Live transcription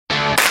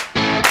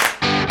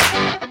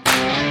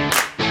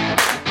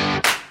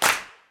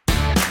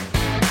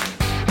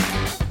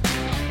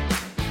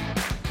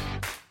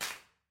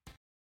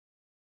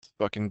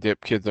Fucking dip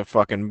kid's a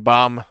fucking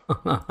bum.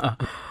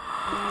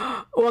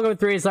 Welcome to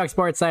 3 Sock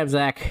Sports. I'm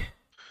Zach,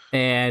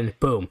 and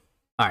boom.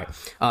 All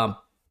right,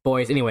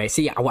 boys. Anyway,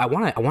 see, I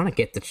want to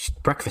get the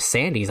breakfast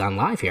sandies on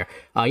live here.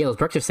 Yeah, those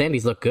breakfast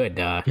sandies look good,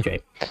 Jay.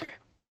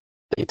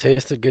 They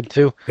tasted good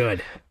too.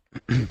 Good.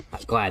 I'm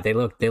glad they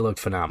looked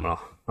phenomenal.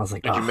 I was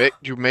like, Did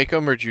you make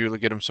them or did you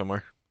get them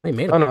somewhere? they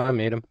made Oh them. no, I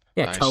made them.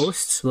 Yeah, Nice.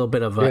 toast, a little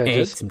bit of Yeah, egg,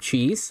 just- some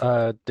cheese.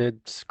 Did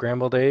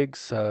scrambled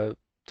eggs,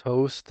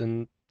 toast,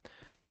 and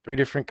 3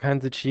 different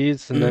kinds of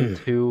cheese, and then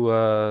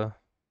 2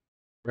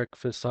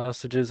 breakfast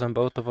sausages on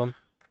both of them.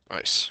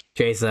 Nice.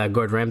 Jay's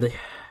Gordon Ramsay.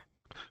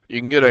 You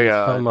can get a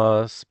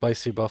Some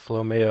spicy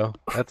buffalo mayo.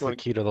 That's the Like-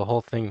 key to the whole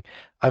thing.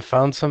 I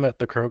found some at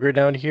the Kroger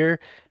down here.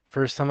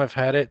 First time I've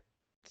had it,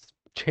 it's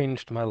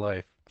changed my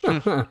life.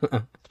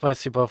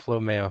 Spicy buffalo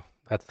mayo.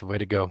 That's the way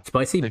to go.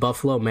 Spicy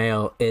buffalo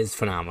mayo is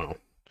phenomenal.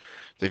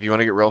 if you want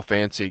to get real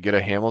fancy, get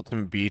a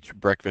Hamilton Beach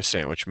breakfast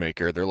sandwich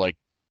maker. They're like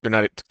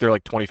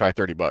 25,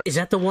 $30. Is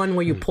that the one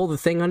where you pull the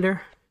thing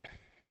under?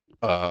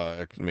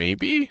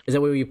 Maybe? Is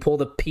that where you pull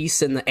the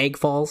piece and the egg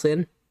falls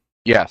in?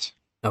 Yes.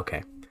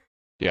 Okay.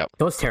 Yep.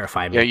 Those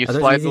terrify me. Yeah, you Are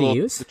those slide easy the to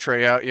little use? the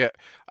tray out. Yeah,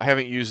 I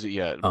haven't used it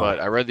yet, Oh.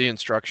 but I read the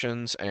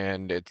instructions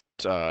and it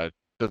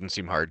doesn't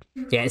seem hard.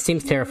 Yeah, it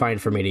seems terrifying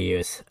for me to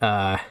use.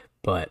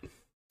 But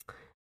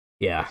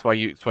yeah. That's why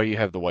you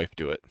have the wife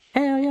do it.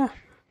 Hell yeah.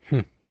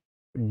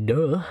 Hmm.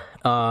 Duh.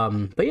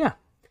 But yeah.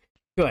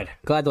 Good.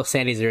 Glad those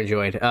sandies are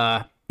enjoyed.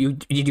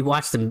 Did you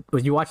watch them?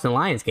 Was you watching the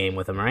Lions game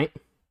with them, right?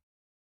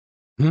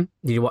 Hmm?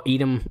 Did you eat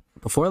them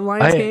before the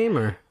Lions I- game,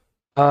 or?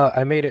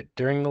 I made it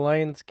during the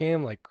Lions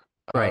game, like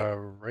Right.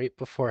 right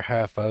before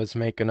half. I was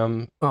making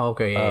them. Oh,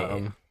 okay.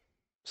 Yeah.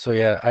 So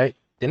yeah, I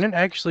didn't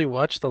actually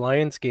watch the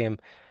Lions game.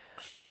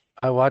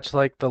 I watched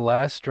like the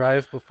last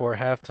drive before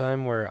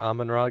halftime where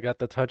Amon-Ra got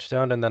the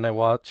touchdown, and then I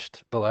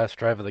watched the last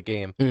drive of the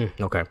game.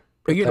 Okay.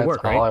 But you had to That's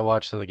work, all right? I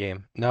watched of the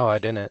game. No, I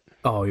didn't.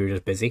 Oh, you were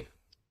just busy.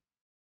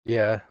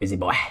 Yeah. Busy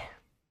boy.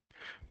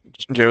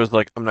 Jay was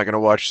like, "I'm not gonna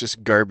watch this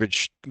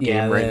garbage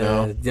game right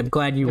now." I'm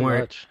glad you Pretty weren't.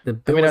 much. The, I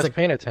there mean, I was was a-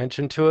 paying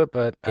attention to it,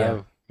 but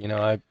Yeah.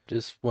 I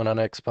just went on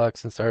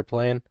Xbox and started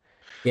playing.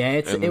 Yeah,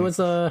 it was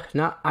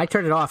not. I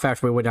turned it off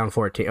after we went down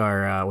 14,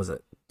 or was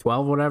it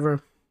 12?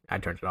 Whatever. I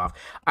turned it off.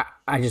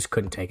 I just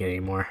couldn't take it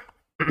anymore.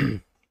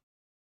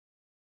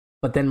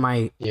 But then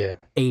my Yeah.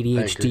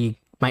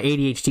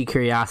 ADHD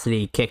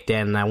curiosity kicked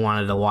in, and I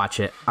wanted to watch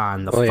it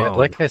on the Well, phone. yeah,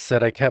 like I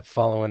said, I kept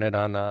following it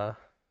on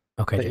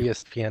okay, the dude.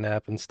 ESPN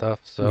app and stuff.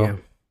 So Yeah.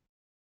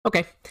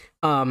 Okay.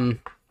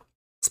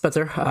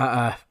 Spencer.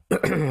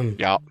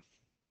 Yeah.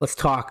 Let's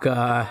talk.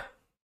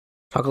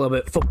 Talk a little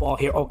bit football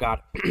here. Oh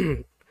God.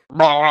 Sorry.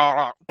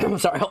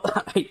 Hold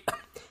on.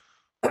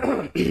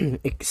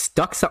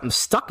 Something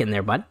stuck in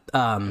there, bud.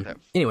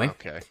 Anyway.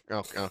 Okay.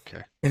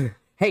 Okay.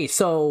 Hey,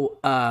 so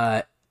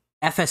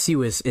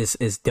FSU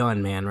is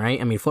done, man, right?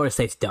 I mean, Florida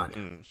State's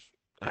done.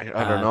 I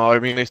don't know. I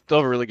mean, they still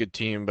have a really good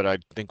team, but I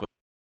think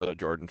with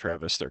Jordan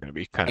Travis, they're going to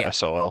be kind of Yeah.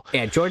 SOL.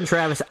 Yeah, Jordan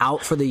Travis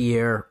out for the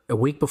year a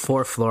week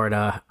before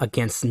Florida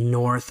against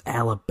North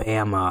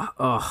Alabama.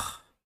 Ugh.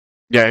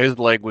 Yeah, his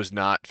leg was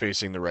not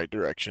facing the right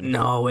direction.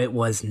 No, it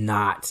was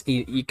not.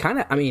 You kind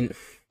of, I mean,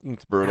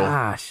 It's brutal.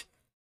 gosh.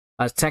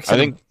 I was texting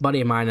think- a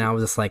buddy of mine, and I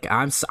was just like,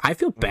 I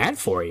feel bad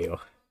for you.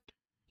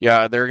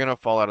 Yeah, they're going to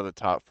fall out of the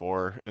top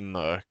 4 in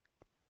the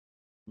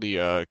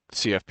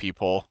CFP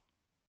poll.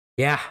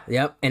 Yeah,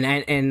 yep.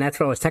 And that's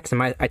what I was texting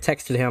him. I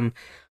texted him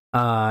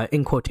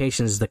in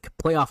quotations, the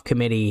playoff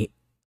committee.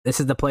 This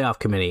is the playoff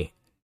committee.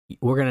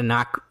 We're gonna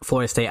knock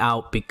Florida State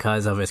out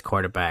because of his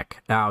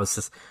quarterback. And I was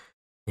just,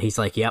 he's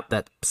like, yep,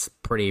 that's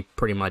pretty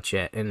much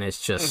it. And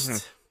it's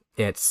just,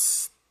 that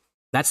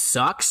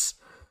sucks,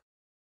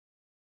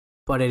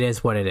 but it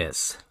is what it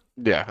is.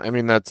 Yeah, I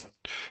mean,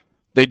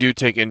 they do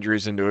take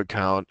injuries into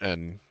account,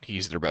 and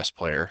he's their best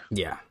player.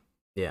 Yeah.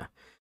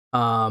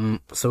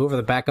 So whoever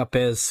the backup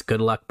is,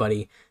 good luck,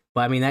 buddy.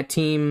 But I mean, that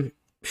team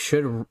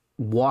should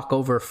walk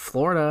over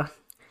Florida.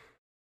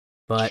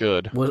 But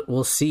Should.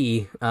 we'll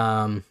see.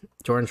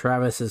 Jordan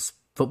Travis's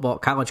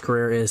college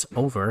career is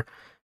over,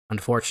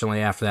 unfortunately,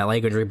 after that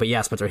leg injury. But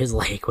yeah, Spencer, his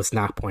leg was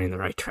not pointing in the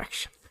right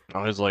direction.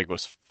 Oh, his leg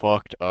was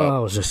fucked up. Oh,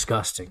 it was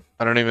disgusting.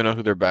 I don't even know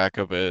who their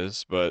backup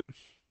is, but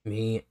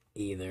Me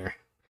either.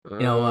 You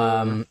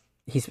know,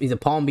 he's a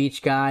Palm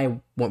Beach guy,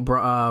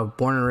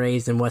 born and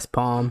raised in West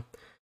Palm.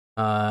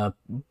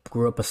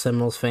 Grew up a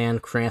Seminoles fan,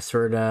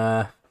 transferred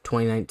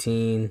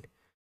 2019.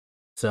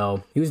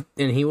 So he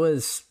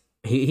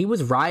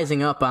was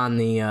rising up on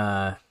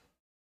the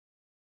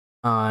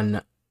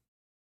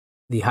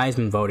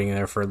Heisman voting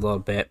there for a little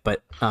bit,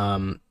 but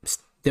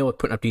still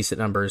putting up decent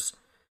numbers.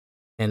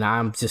 And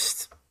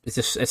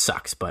it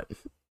sucks, but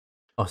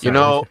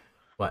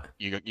what?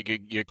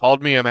 You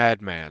called me a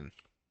madman,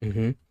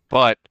 Mm-hmm.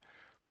 but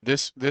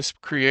this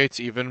creates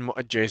even more.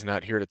 Jay's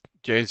not here.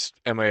 Jay's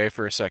MIA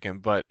for a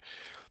second, but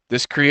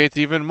this creates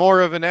even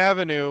more of an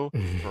avenue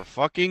for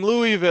fucking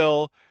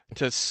Louisville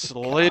to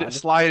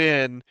slide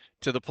in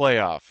to the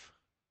playoff.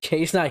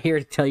 Jay's not here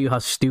to tell you how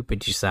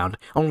stupid you sound.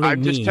 Only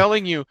I'm just me.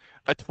 telling you,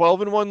 a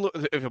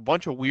 12-1. If a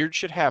bunch of weird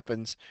shit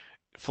happens,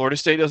 Florida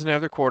State doesn't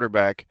have their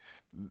quarterback.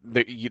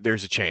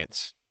 There's a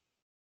chance.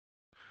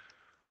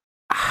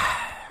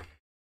 I'm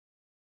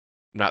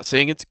not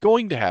saying it's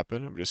going to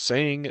happen. I'm just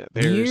saying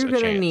there's You're a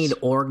gonna need chance.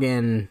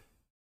 Oregon.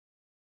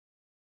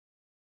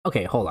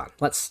 Okay, hold on.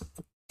 Let's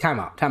time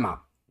out. Time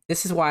out.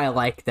 This is why I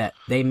like that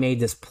they made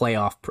this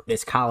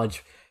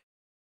college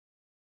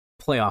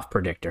playoff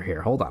predictor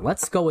here. Hold on.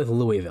 Let's go with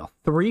Louisville.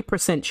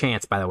 3%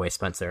 chance, by the way,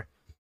 Spencer.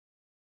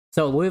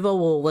 So Louisville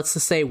will, let's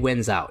just say,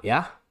 wins out.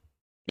 Yeah.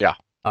 Yeah.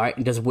 All right.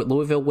 And does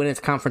Louisville win its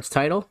conference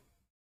title?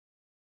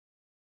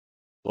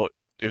 Well,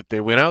 if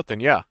they win out, then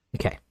yeah.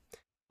 Okay.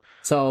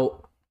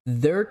 So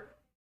their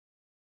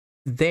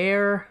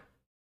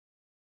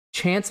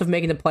chance of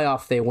making the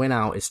playoff if they win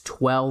out is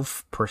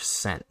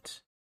 12%,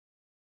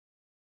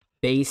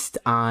 based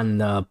on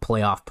the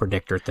playoff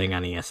predictor thing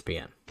on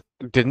ESPN.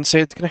 Didn't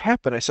say it's going to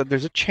happen. I said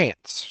there's a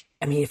chance.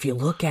 I mean, if you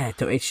look at it,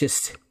 though, it's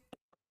just...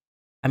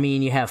 I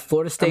mean, you have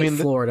Florida State,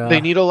 Florida.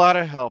 They need a lot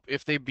of help.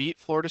 If they beat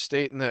Florida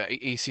State in the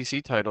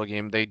ACC title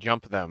game, they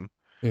jump them.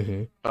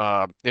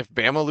 Mm-hmm. If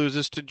Bama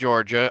loses to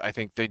Georgia, I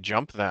think they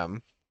jump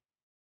them.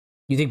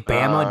 You think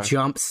Bama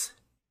jumps...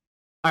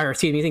 Or,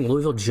 excuse me, you think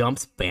Louisville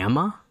jumps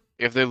Bama?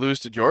 If they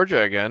lose to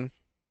Georgia again,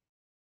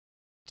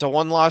 it's a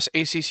one-loss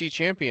ACC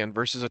champion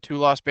versus a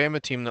two-loss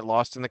Bama team that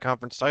lost in the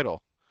conference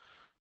title.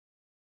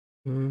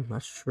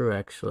 That's true,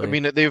 actually. I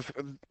mean,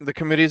 the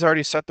committee's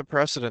already set the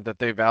precedent that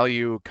they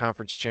value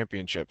conference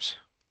championships.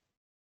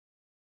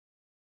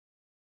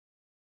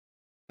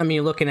 I mean,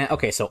 you're looking at...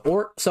 Okay, so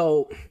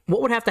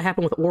what would have to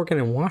happen with Oregon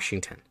and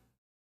Washington?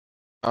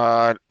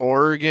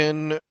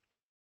 Washington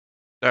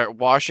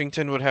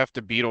would have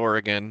to beat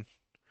Oregon,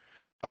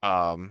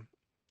 and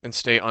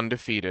stay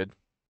undefeated.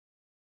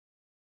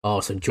 Oh,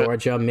 so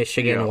Georgia,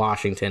 Michigan, yeah.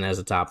 Washington as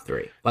a top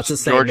three. Let's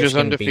just say Georgia's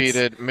Michigan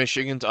undefeated,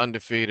 Michigan's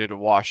undefeated,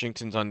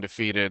 Washington's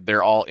undefeated.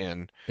 They're all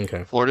in.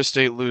 Okay. Florida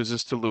State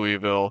loses to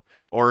Louisville.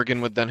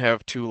 Oregon would then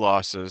have 2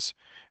 losses,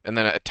 and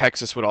then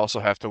Texas would also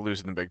have to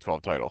lose in the Big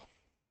 12 title.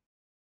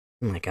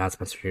 Oh my God,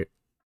 Spencer,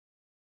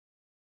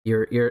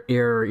 your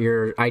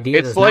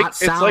idea does not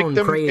sound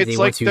crazy. It's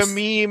like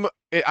the meme.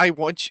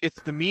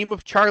 It's the meme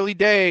of Charlie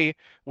Day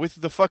with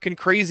the fucking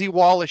crazy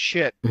wall of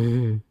shit.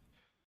 Mm-hmm.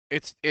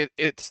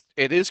 It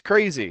is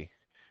crazy,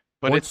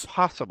 but it's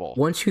possible.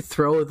 Once you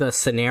throw the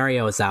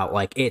scenarios out,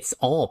 like, it's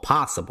all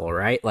possible,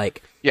 right?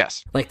 Like,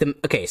 yes. Like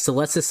so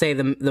let's just say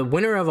the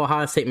winner of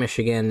Ohio State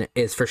Michigan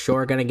is for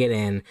sure going to get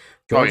in.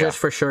 Georgia's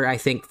for sure, I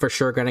think, for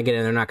sure going to get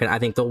in. They're not going to, I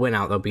think they'll win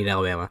out. They'll beat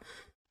Alabama.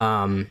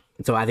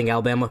 So I think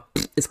Alabama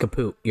is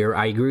kaput.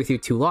 I agree with you.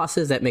 2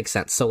 losses, that makes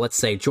sense. So let's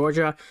say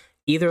Georgia,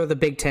 either of the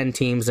Big Ten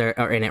teams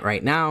are in it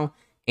right now,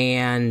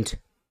 and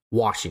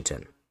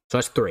Washington. So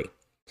that's 3.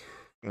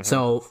 Mm-hmm.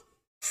 So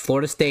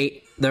Florida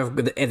State,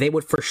 they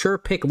would for sure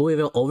pick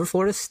Louisville over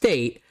Florida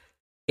State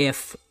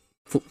if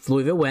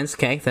Louisville wins.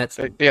 Okay,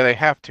 they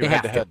have to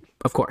head to head,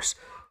 of course.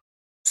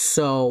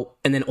 So,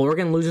 and then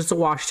Oregon loses to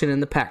Washington in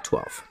the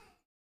Pac-12.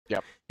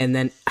 Yep. And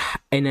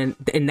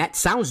that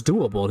sounds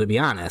doable, to be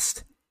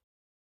honest.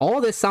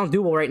 All this sounds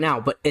doable right now,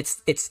 but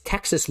it's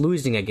Texas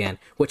losing again,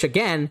 which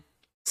again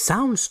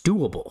sounds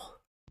doable.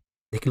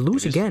 They could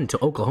lose again to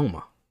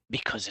Oklahoma.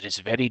 Because it is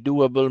very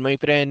doable, my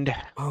friend.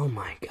 Oh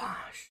my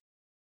gosh.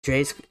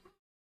 Jay's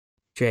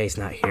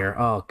not here.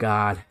 Oh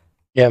God.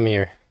 Yeah, I'm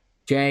here.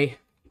 Jay?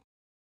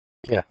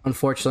 Yeah.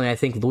 Unfortunately, I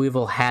think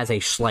Louisville has a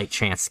slight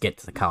chance to get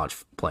to the college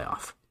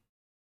playoff.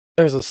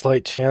 There's a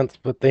slight chance,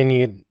 but they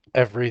need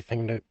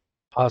everything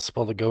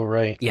possible to go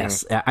right.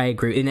 Yes, I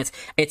agree. And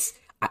it's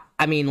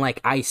I mean,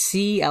 like, I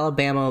see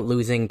Alabama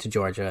losing to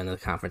Georgia in the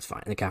conference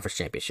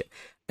championship.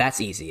 That's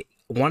easy.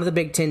 One of the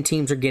Big Ten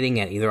teams are getting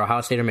in, either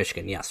Ohio State or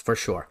Michigan. Yes, for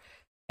sure.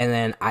 And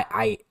then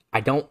I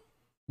don't,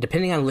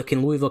 depending on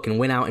looking, Louisville can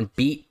win out and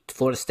beat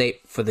Florida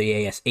State for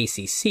the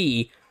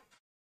ACC.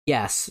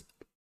 Yes,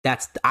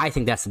 I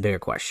think that's the bigger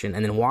question.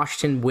 And then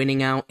Washington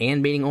winning out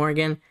and beating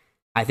Oregon,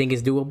 I think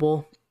is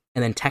doable.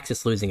 And then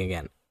Texas losing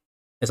again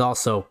is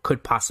also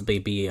could possibly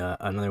be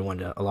another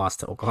one a loss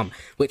to Oklahoma.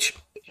 Which,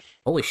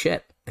 holy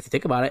shit! If you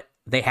think about it,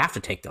 they have to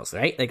take those,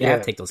 right? They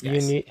have to take those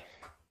guys. You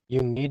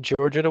need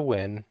Georgia to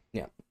win.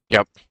 Yeah.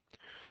 Yep.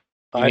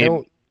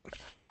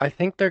 I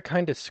think they're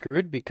kind of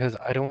screwed because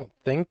I don't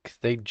think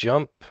they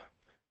jump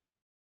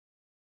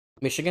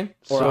Michigan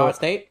or Ohio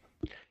State.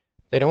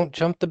 They don't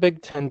jump the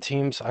Big Ten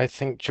teams. I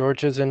think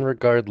Georgia's in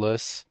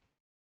regardless.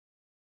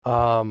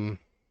 So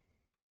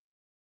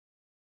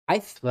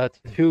that's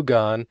 2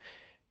 gone.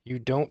 You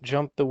don't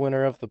jump the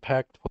winner of the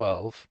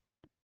Pac-12.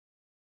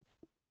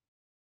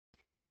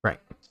 Right.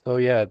 So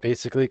yeah, it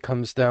basically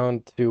comes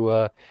down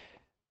to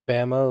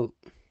Bama,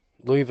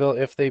 Louisville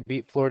if they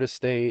beat Florida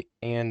State,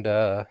 and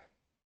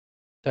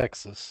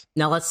Texas.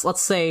 Now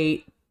let's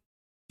say,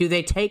 do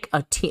they take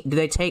a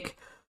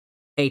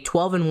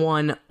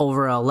 12-1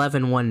 over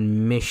 11-1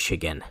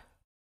 Michigan?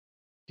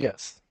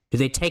 Yes. Do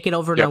they take it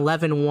over an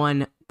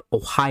 11-1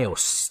 Ohio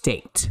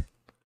State?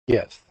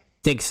 Yes.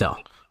 Think so?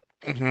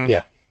 Mm-hmm.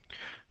 Yeah.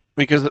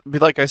 because,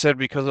 like I said,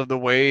 because of the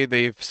way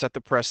they've set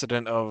the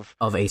precedent of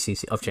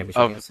ACC of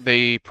championship of games.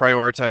 they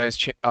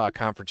prioritize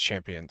conference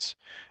champions,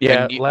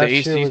 Yeah, and the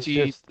last year was ACC.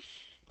 just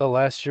the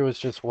last year was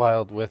just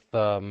wild with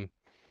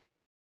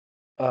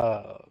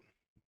uh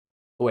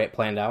The way it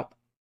planned out.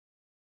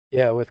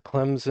 yeah, with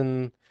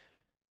Clemson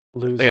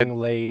They had losing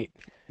late,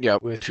 yeah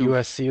with two.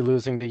 USC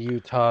losing to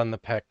Utah in the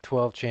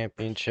Pac-12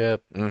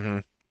 championship. hmm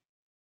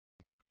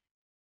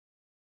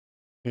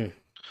Hmm.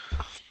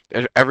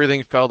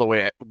 Everything fell the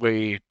way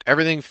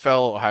everything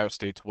fell Ohio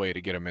State's way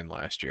to get them in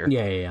last year.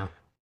 Yeah, yeah,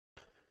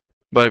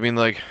 But I mean,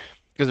 like,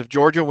 because if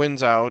Georgia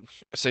wins out,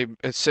 say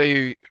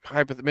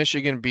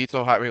Michigan beats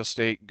Ohio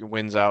State,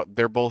 wins out,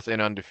 they're both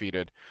in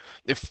undefeated.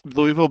 If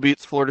Louisville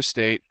beats Florida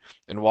State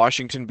and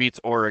Washington beats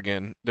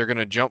Oregon, they're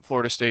gonna jump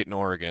Florida State and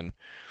Oregon,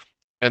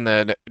 and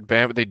then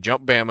Bama they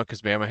jump Bama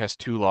because Bama has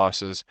two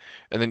losses,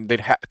 and then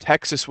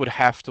Texas would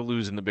have to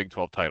lose in the Big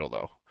 12 title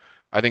though.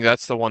 I think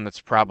that's the one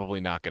that's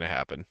probably not gonna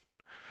happen.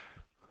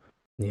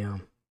 yeah.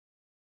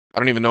 I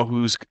don't even know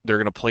who's they're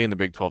gonna play in the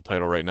Big 12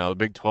 title right now. The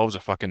Big 12 is a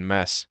fucking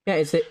mess.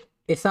 Yeah,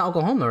 it's not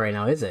Oklahoma right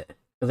now, is it?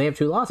 Because they have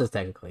two losses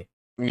technically.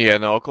 Yeah,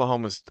 no,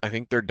 Oklahoma's. I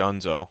think they're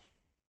donezo.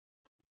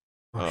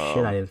 Oh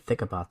shit, I Um, didn't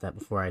think about that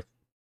before I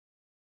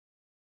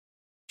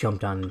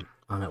jumped on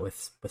it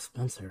with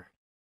Spencer.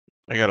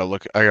 I gotta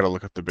look. I gotta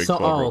look up the Big So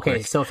 12 real okay,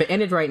 quick. so if it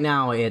ended right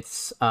now,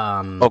 it's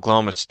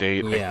Oklahoma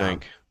State, I yeah.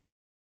 think.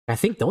 I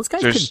think those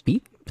guys could There's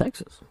beat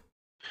Texas.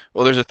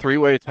 well, there's a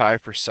three-way tie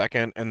for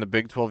second, and the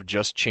Big 12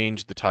 just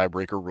changed the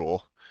tiebreaker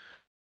rule.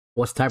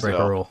 What's tiebreaker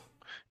So rule?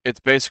 it's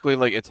basically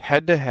like it's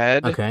head to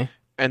head, Okay.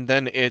 and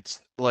then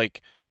it's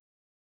like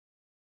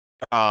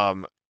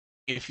um,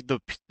 if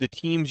the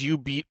teams you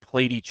beat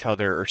played each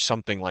other or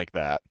something like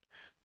that.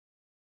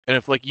 And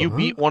if like you Uh-huh.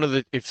 beat one of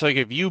the, it's like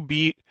if you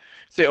beat,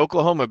 say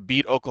Oklahoma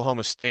beat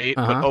Oklahoma State,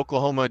 but Uh-huh.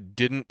 Oklahoma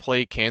didn't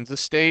play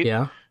Kansas State,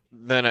 Yeah.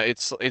 then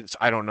it's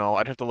I don't know.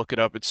 I'd have to look it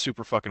up. It's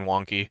super fucking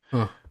wonky.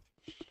 Huh.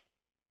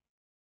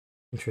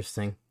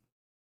 Interesting.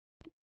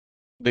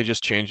 They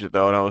just changed it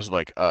though, and I was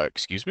like,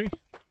 excuse me?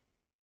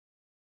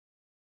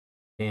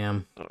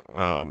 Damn.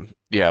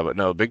 Yeah, but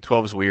no, Big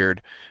 12 is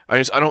weird.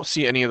 I don't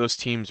see any of those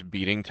teams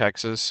beating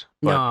Texas,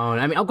 No, but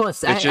I mean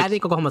it's I just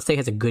think Oklahoma State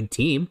has a good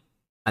team.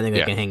 I think they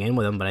yeah. can hang in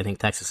with them, but I think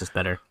Texas is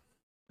better.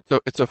 So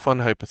it's a fun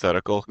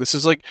hypothetical. This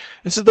is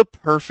the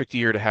perfect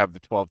year to have the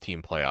 12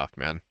 team playoff,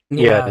 man.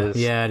 Yeah, it Yeah, is.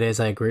 yeah, it is.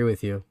 I agree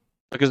with you.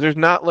 Because there's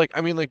not like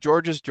I mean like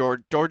Georgia's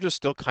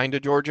still kind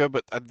of Georgia,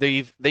 but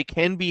they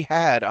can be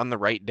had on the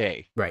right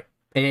day. Right.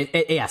 And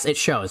yes, it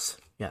shows.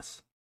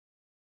 Yes.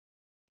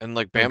 And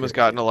like I agree Bama's with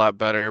gotten you. a lot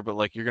better, but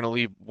like you're gonna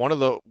leave one of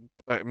the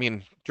I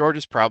mean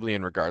Georgia's probably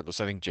in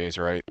regardless. I think Jay's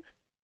right.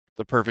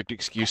 The perfect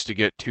excuse to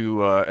get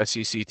two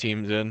SEC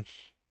teams in.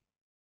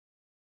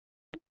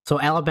 So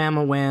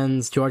Alabama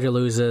wins, Georgia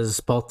loses,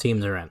 both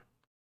teams are in.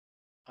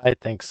 I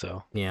think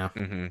so. Yeah.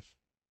 hmm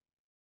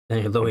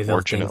And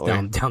Louisville things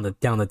Unfortunately,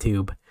 down the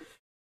tube.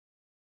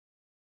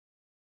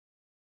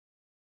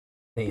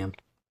 Damn.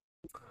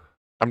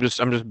 I'm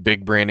just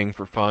big branding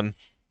for fun.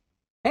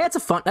 Hey, that's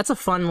a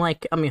fun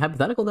like I mean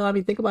hypothetical though. I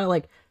mean think about it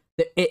like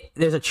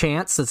there's a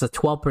chance, it's a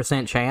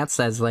 12% chance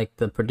as like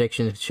the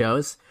prediction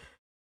shows.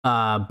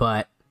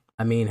 But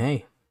I mean,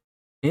 hey,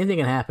 anything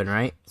can happen,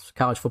 right? It's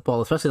college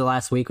football, especially the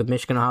last week with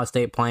Michigan Ohio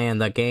State playing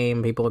the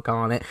game, people are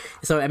calling it.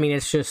 So I mean,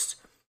 it's just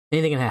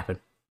anything can happen.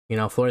 You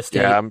know, Florida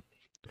Yeah, State.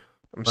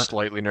 I'm But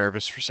slightly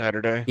nervous for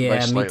Saturday. By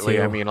yeah, me slightly,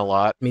 I too. mean a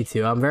lot. Me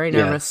too. I'm very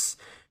Yeah, nervous.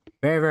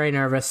 Very, very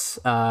nervous.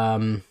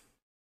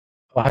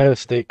 Ohio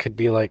State could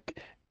be like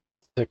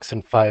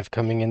 6-5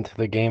 coming into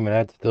the game, and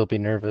I'd still be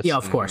Yeah, nervous.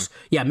 of course.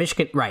 Yeah,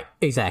 Michigan. Right,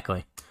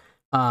 exactly.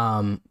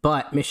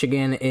 But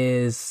Michigan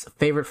is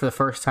favorite for the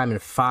first time in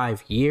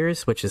 5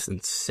 years, which is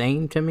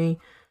insane to me.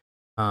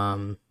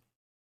 Um,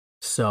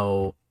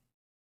 so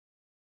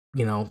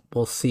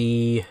we'll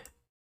see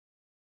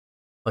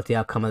what the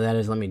outcome of that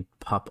is. Let me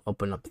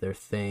open up their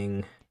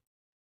thing.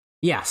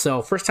 Yeah,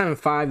 so first time in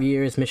 5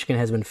 years, Michigan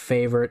has been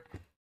favorites.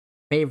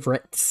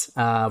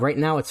 Right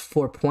now it's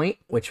 4 point,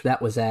 which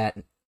that was at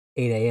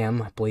 8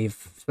 a.m. I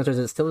believe. Spencer, is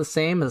it still the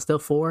same? Is it still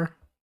four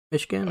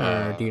Michigan,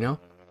 or do you know?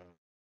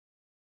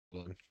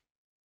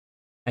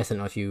 I just don't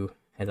know if you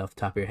had it off the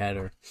top of your head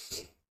or.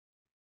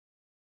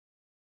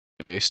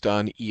 Based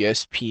on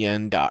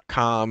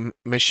ESPN.com,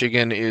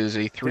 Michigan is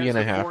a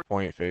 3.5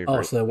 point Oh,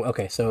 favorite. so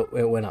okay, so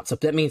it went up. So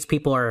that means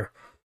people are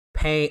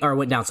paying, or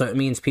went down. So it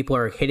means people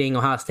are hitting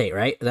Ohio State,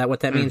 right? Is that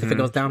what that means if it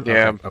goes down?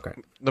 Yeah, Okay.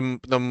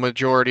 the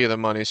majority of the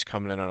money's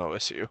coming in on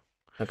OSU.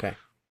 Okay.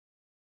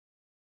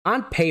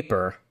 On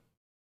paper,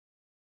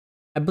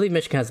 I believe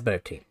Michigan has a better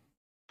team.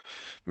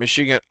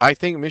 I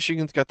think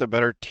Michigan's got the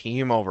better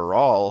team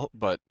overall,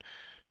 but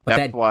But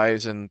depth that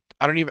wise, and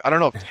I don't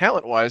know if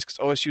talent wise, because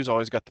OSU's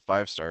always got the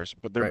 5 stars,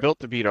 but they're right. built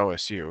to beat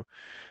OSU.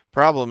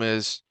 Problem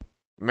is,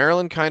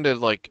 Maryland kind of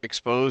like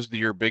exposed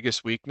your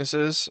biggest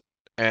weaknesses,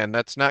 and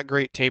that's not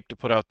great tape to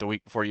put out the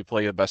week before you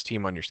play the best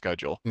team on your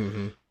schedule.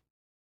 Mm-hmm.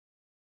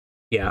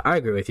 Yeah, I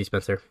agree with you,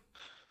 Spencer.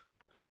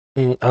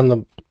 On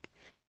the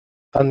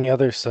On the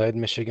other side,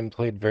 Michigan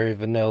played very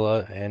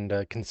vanilla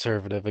and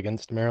conservative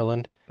against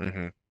Maryland.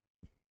 Hmm.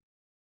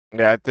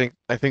 Yeah,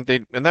 I think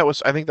they and that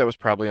was I think that was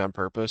probably on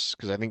purpose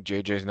because I think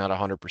JJ's not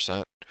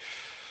 100%.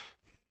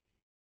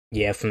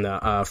 Yeah, from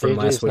last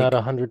JJ's not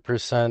week.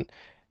 100%.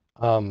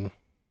 Um,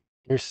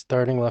 your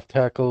starting left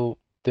tackle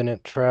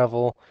didn't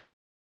travel,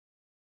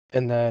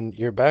 and then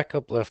your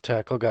backup left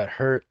tackle got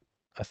hurt.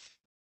 I th-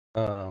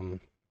 Um,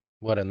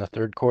 what in the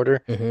third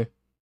quarter Hmm.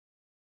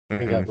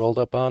 and Hmm. got rolled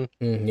up on.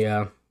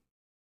 Yeah.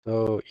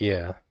 So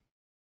yeah,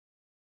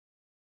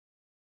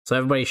 So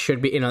everybody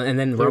should be, and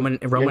then your your Roman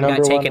got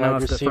number one taken out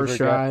wide of the first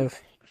receiver got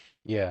drive.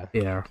 yeah.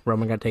 Yeah,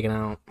 Roman got taken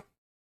out.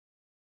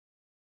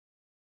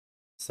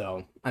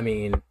 So I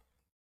mean,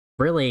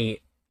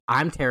 really,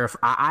 I'm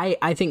terrified.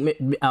 I think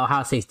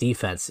Ohio State's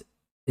defense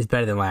is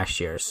better than last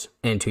year's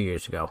and 2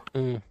 years ago.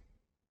 Mm,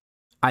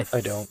 I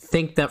I don't.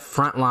 think that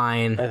front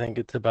line. I think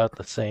it's about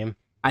the same.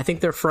 I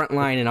think their front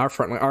line and our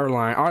front line, our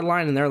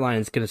line and their line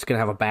is gonna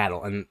have a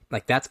battle, and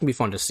like that's gonna be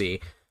fun to see.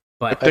 I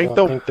But I think don't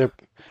they'll think their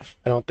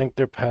I don't think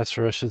their pass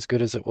rush is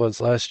good as it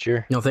was last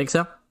year. you don't think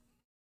so?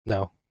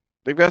 No.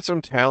 they've got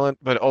some talent,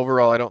 but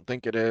overall I don't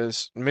think it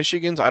is.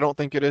 Michigan's I don't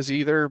think it is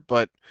either,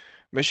 but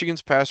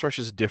Michigan's pass rush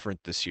is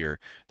different this year.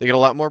 They get a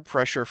lot more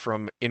pressure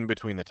from in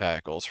between the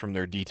tackles, from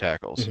their D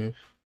tackles. Hmm.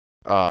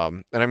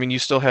 And I mean, you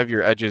still have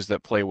your edges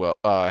that play well,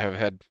 have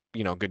had,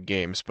 good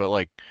games, but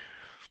like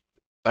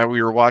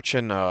we were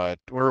watching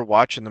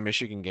the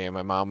Michigan game.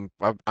 My mom,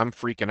 I'm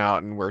freaking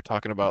out, and we're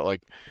talking about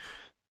like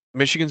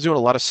Michigan's doing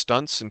a lot of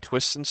stunts and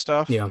twists and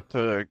stuff Yeah,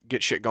 to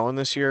get shit going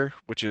this year,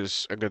 which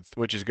is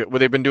good. Well,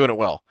 they've been doing it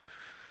well.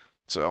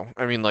 So,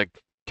 I mean, like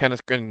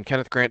Kenneth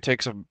Grant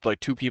takes like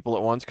two people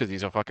at once because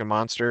he's a fucking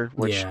monster.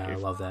 Which, yeah, I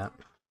if love that.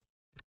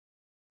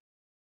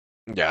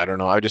 yeah, I don't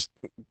know. I just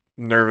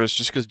nervous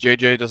just because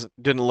JJ doesn't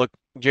didn't look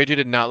JJ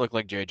did not look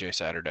like JJ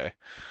Saturday.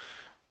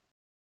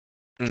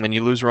 And then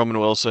you lose Roman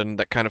Wilson,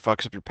 that kind of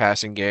fucks up your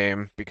passing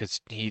game because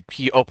he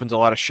opens a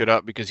lot of shit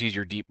up because he's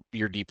your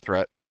deep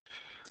threat.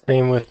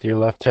 Same with your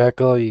left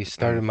tackle. You Mm,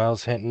 started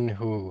Miles Hinton,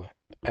 who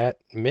at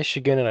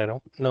Michigan, and I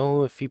don't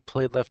know if he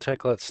played left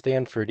tackle at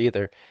Stanford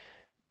either.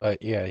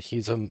 But yeah,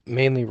 he's a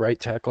mainly right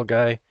tackle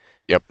guy.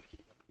 yep.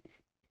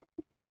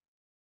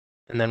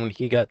 And then when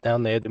he got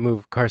down, they had to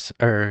move Carson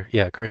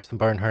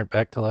Barnhart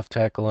back to left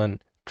tackle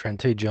and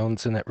Trente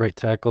Jones in at right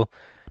tackle.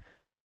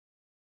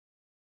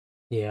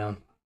 Yeah,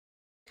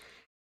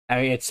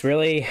 I mean, it's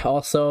really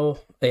also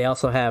they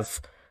also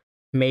have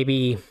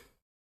maybe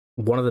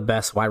one of the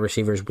best wide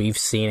receivers we've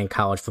seen in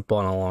college football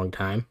in a long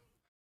time.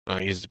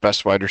 He's the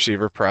best wide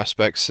receiver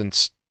prospect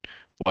since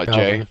what, Jay?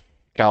 Calvin.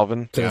 Calvin?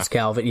 Yeah. Since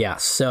Calvin, yeah.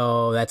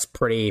 So that's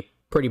pretty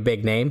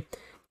big name.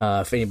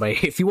 If anybody,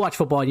 if you watch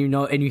football and you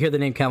know and you hear the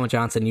name Calvin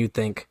Johnson, you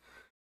think,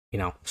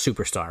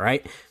 superstar,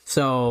 right?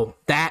 So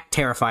that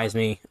terrifies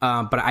me.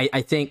 But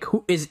I think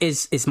who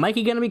is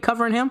Mikey going to be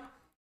covering him?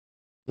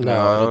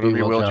 No, it'll It'll be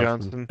be Will Will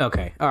Johnson. Johnson.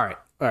 Okay, all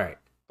right,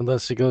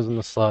 Unless he goes in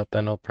the slot,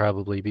 then it'll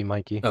probably be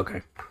Mikey.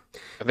 okay,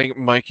 I think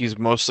Mikey's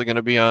mostly going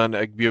to be on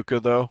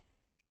Egbuka though.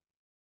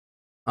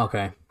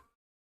 okay.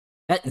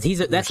 Or That's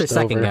their second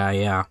Stover. guy,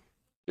 yeah.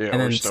 Yeah, And or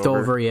then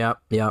Stover. Stover, yep.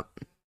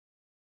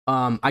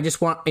 I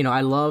just want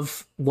I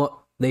love what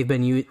they've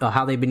been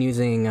how they've been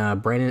using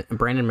Brandon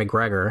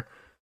McGregor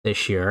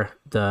this year.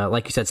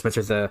 Like you said,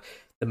 Spencer, the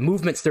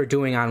movements they're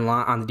doing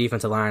on the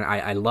defensive line.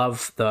 I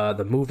love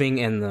the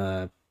moving and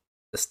the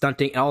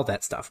stunting, all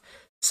that stuff.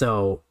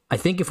 So I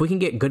think if we can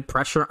get good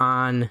pressure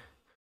on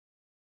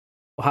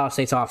Ohio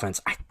State's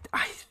offense,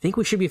 I think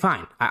we should be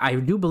fine. I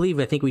do believe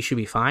I think we should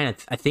be fine.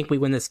 I think we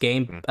win this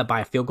game Mm.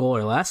 by a field goal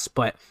or less,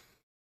 but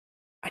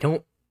I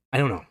don't I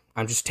don't know.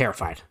 I'm just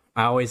terrified.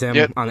 I always Yeah.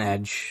 am on the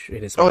edge.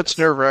 It is Oh, what it it's is.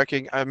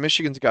 nerve-wracking.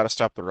 Michigan's got to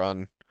stop the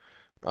run.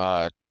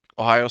 Uh,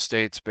 Ohio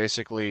State's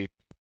basically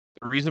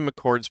the reason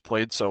McCord's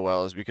played so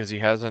well is because he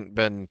hasn't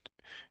been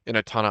in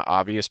a ton of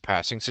obvious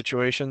passing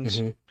situations.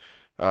 Hmm.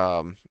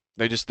 Um,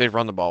 they've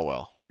run the ball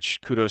well.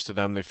 Kudos to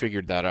them. They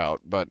figured that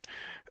out. But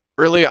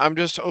really, I'm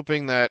just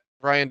hoping that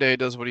Ryan Day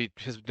does what he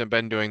has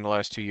been doing the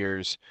last 2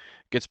 years,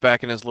 gets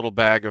back in his little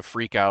bag of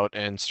freak out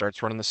and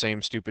starts running the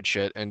same stupid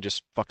shit and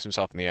just fucks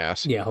himself in the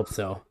ass. Yeah, I hope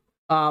so.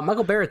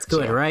 Michael Barrett's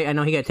good, So, right? I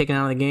know he got taken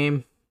out of the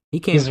game. He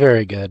He's came.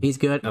 very good. He's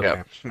good. yeah,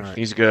 Okay, all right.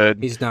 he's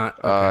good. He's not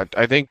okay.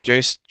 I think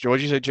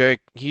Georgie said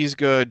Jake, he's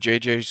good.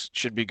 JJ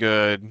should be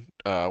good.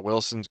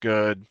 Wilson's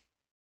good.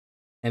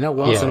 I know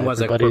Yeah, Wilson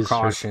was a everybody's hurt,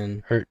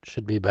 precaution. hurt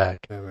should be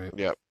back. All right.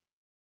 Yep.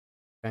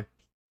 Okay.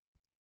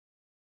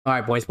 All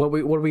right, boys. What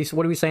are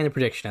we saying the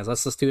prediction as?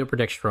 Let's do a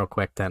prediction real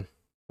quick then.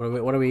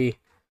 What are If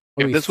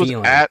we this was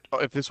feeling? at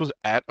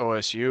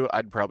OSU,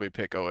 I'd probably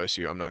pick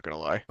OSU. I'm not gonna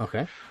lie.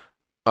 Okay.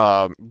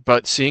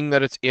 But seeing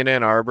that it's in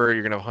Ann Arbor,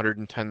 you're gonna have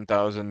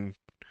 110,000,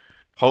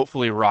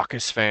 hopefully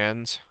raucous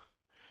fans.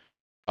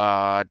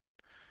 I'm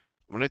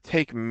gonna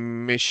take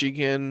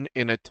Michigan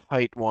in a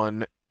tight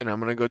one, and I'm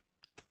gonna go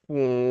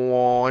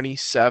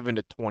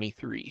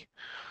 27-23.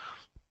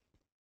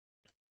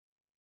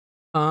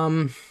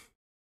 Um,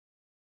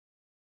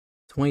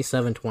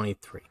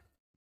 27-23.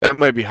 That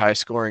might be high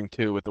scoring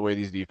too with the way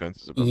these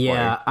defenses have been playing.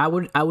 Yeah, I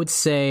would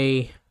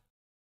say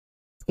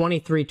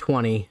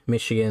 23-20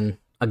 Michigan.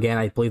 Again,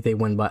 I believe they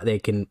win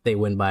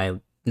by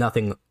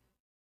nothing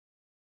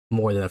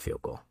more than a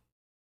field goal.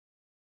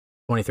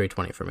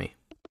 23-20 for me.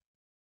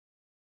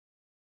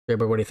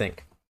 But what do you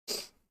think?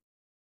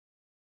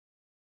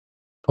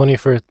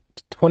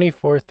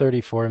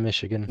 24-34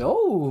 Michigan.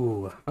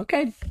 Oh,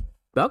 okay.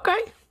 Okay.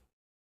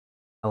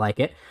 I like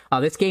it.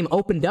 This game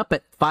opened up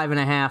at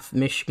 5.5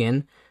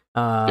 Michigan.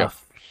 Yep.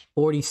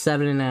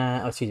 47 and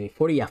a, oh, excuse me,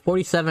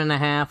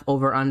 47.5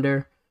 over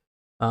under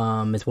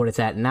is what it's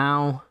at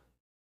now.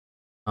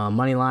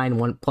 Money line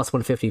plus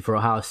 150 for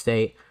Ohio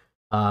State.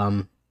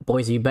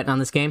 Boys, are you betting on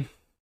this game?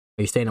 Or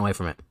are you staying away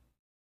from it?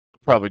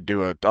 I'll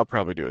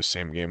probably do a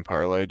same game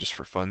parlay just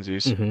for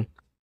funsies. Mm-hmm.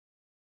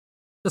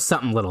 Just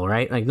something little,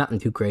 right? Like nothing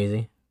too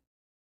crazy.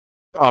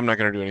 Oh, I'm not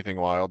gonna do anything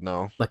wild,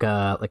 no. Like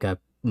a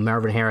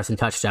Marvin Harrison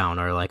touchdown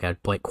or like a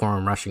Blake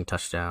Corum rushing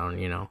touchdown,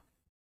 you know.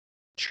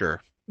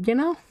 Sure. You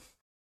know?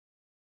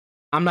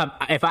 I'm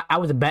not if I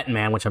was a betting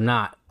man, which I'm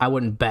not, I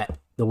wouldn't bet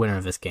the winner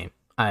of this game.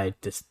 I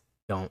just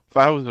don't. If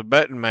I was a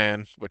betting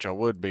man, which I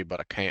would be, but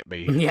I can't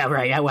be. Yeah,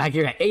 right. Yeah, well,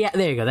 you're right. Yeah,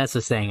 there you go. That's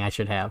the saying I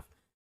should have.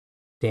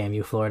 Damn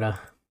you, Florida.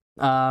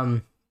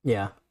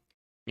 Yeah.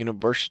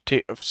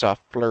 University of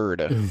South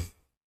Florida.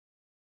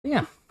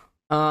 Yeah.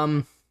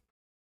 Pick'ems,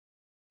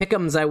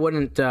 I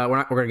wouldn't.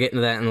 We're gonna get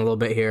into that in a little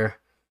bit here.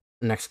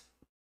 The next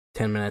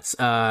 10 minutes.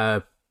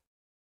 I'm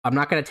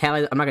not gonna tell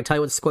you what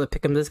the score of the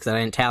pick'ems is because I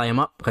didn't tally them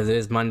up because it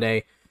is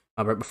Monday,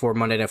 right before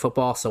Monday Night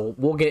Football. So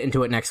we'll get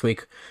into it next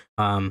week.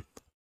 And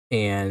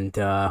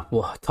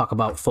we'll talk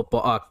about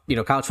football.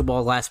 College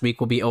football last week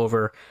will be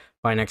over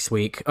by next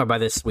week or by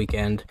this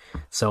weekend.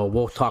 So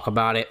we'll talk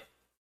about it,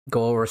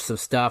 go over some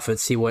stuff, and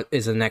see what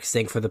is the next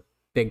thing for the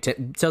Big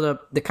Ten. So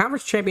the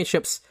conference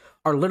championships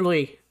are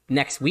literally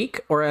next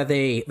week, or are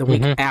they the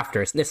week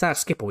after? It's not a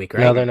skip a week,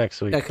 right? No, they're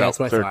next week. Okay, that's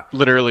what I thought.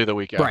 Literally the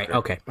week after. Right.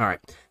 Okay. All right.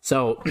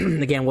 So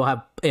again, we'll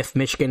have if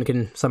Michigan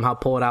can somehow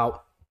pull it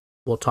out.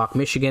 We'll talk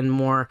Michigan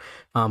more,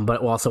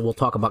 but we'll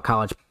talk about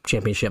college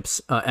championships,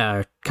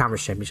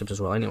 conference championships as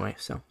well. Anyway,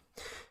 so,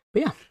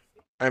 but yeah,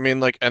 I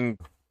mean, and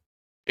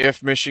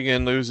if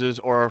Michigan loses,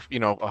 or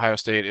Ohio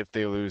State, if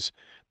they lose,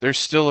 there's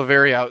still a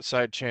very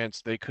outside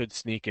chance they could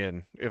sneak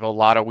in if a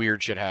lot of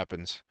weird shit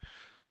happens.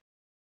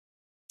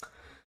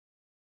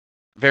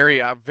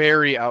 Very,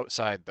 very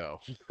outside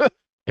though.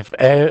 If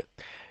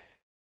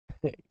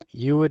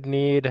you would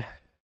need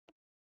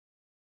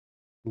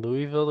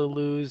Louisville to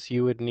lose,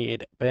 you would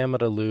need Bama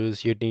to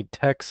lose, you'd need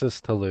Texas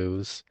to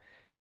lose.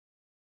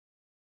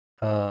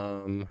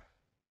 Probably,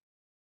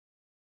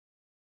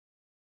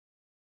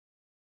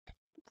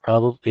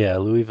 yeah,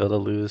 Louisville to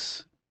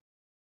lose.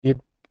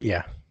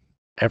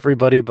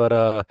 Everybody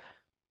but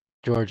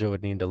Georgia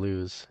would need to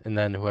lose, and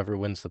then whoever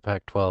wins the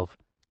Pac-12.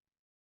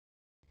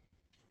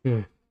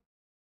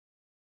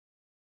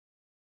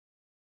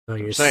 So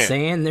you're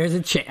saying there's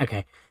a chance?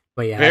 Okay,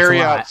 but yeah, very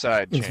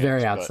outside. It's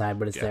very outside,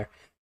 but it's there.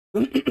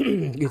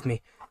 Excuse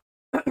me.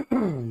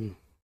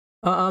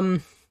 So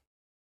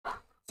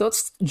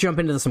let's jump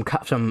into some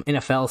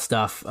NFL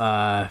stuff.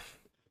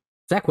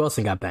 Zach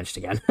Wilson got benched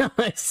again,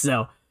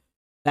 so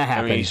that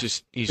happened. I mean,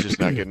 he's just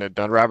not getting it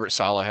done. Robert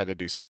Saleh had to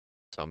do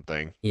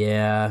something.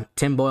 Yeah,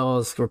 Tim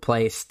Boyle's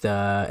replaced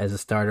as a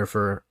starter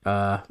for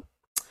the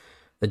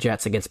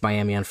Jets against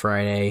Miami on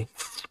Friday.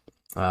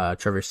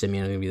 Trevor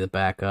Siemian is going to be the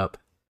backup.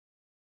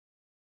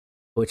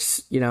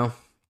 Which, he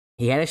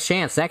had his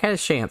chance. Zach had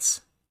his chance.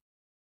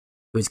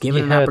 He was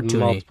given an opportunity.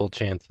 Multiple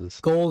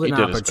chances. Golden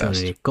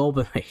opportunity. He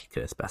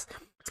did his best.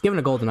 He's given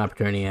a golden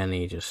opportunity, and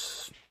he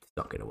just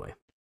stunk it away.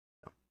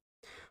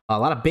 A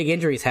lot of big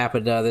injuries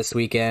happened this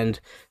weekend.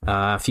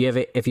 If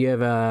you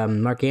have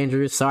Mark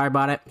Andrews, sorry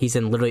about it. He's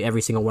in literally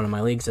every single one of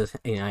my leagues.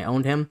 I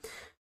owned him.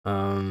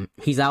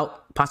 He's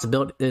out.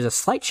 Possibility. There's a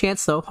slight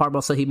chance though.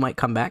 Harbaugh said he might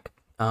come back,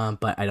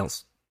 but I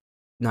don't.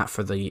 Not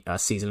for the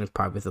season.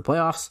 Probably with the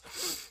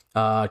playoffs.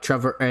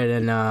 Trevor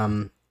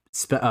and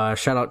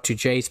shout out to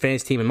Jay's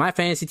fantasy team and my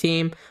fantasy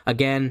team.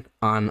 Again,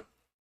 on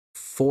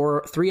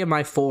 3 of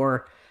my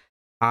 4,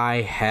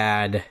 I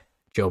had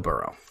Joe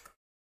Burrow.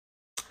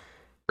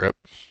 Rip.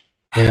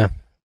 Yeah,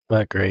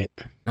 not great.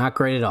 Not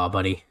great at all,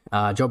 buddy.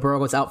 Joe Burrow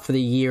was out for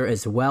the year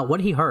as well. What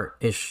did he hurt?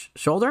 His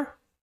shoulder?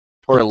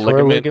 Or a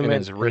ligament in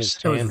his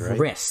wrist.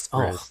 Wrist.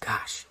 Oh,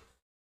 gosh.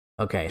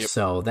 Okay, yep.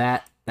 So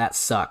that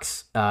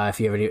sucks.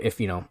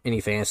 If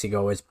any fantasy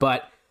goers,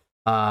 but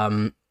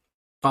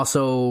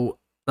also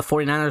the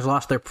 49ers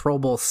lost their Pro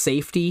Bowl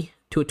safety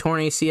to a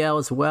torn ACL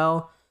as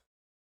well.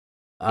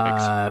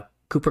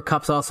 Cooper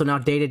Kupp's also now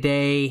day to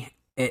day.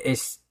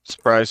 It's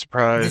surprise.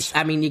 I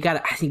think you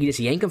just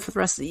yank him for the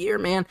rest of the year,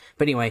 man.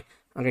 But anyway,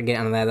 I'm gonna get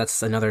onto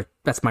that.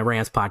 That's my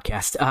Rams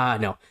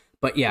podcast. No,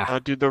 but yeah,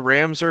 dude, the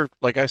Rams are,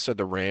 like I said,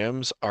 the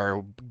Rams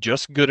are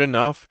just good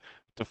enough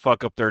to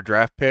fuck up their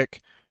draft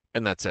pick,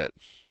 and that's it.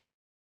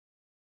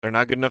 They're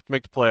not good enough to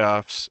make the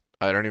playoffs.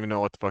 I don't even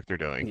know what the fuck they're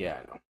doing. Yeah,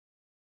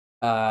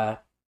 I know.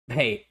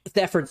 Hey,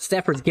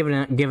 Stafford's giving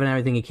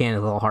everything he can.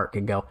 His little heart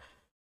could go,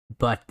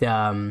 but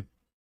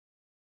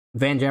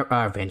Van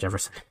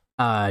Jefferson,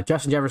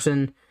 Justin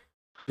Jefferson.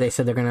 They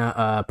said they're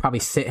gonna probably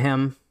sit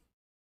him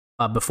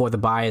before the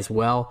bye as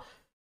well.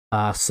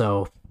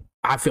 So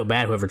I feel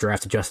bad whoever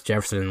drafted Justin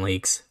Jefferson in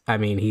leagues. I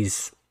mean,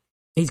 he's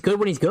good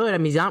when he's good. I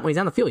mean, when he's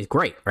on the field, he's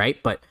great,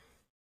 right? But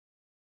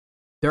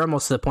they're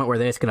almost to the point where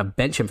they're just going to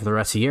bench him for the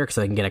rest of the year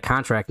so they can get a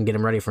contract and get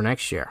him ready for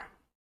next year.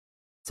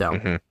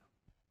 So,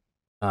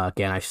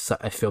 again, I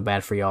feel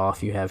bad for y'all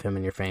if you have him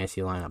in your fantasy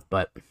lineup.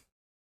 But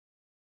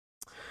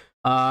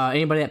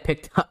anybody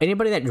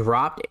that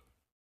dropped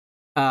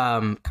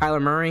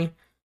Kyler Murray,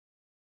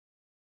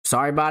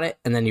 sorry about it.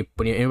 And then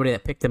anybody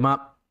that picked him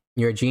up,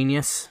 you're a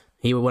genius.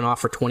 He went off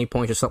for 20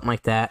 points or something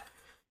like that.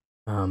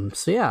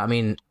 So yeah, I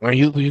mean, well,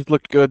 he's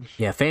looked good.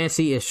 Yeah,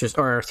 fantasy is just,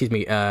 or excuse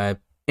me,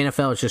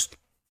 NFL is just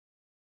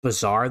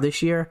bizarre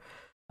this year.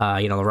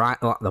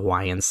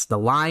 The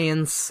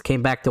Lions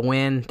came back to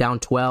win, down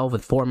 12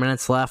 with 4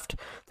 minutes left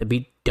to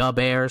beat the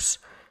Bears.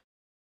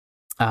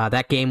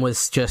 That game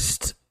was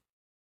just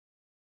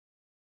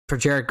for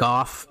Jared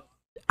Goff.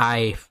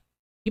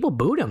 People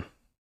booed him.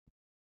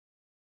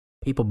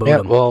 Yeah,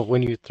 well,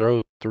 when you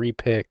throw 3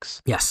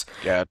 picks. Yes.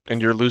 Yeah,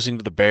 and you're losing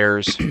to the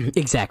Bears.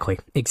 Exactly.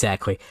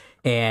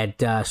 And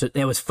so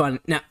it was fun.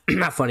 Not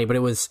funny, but it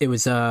was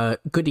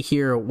good to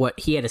hear what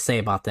he had to say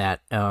about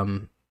that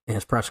in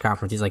his press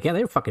conference. He's like, yeah,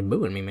 they were fucking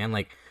booing me, man.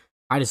 Like,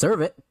 I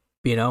deserve it,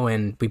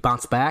 and we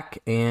bounced back,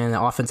 and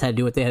the offense had to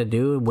do what they had to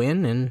do,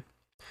 win, and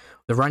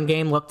the run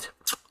game looked,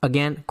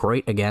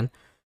 great again.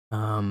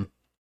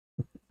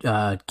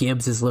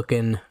 Gibbs is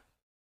looking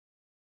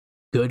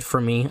good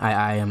for me.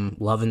 I am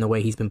loving the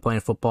way he's been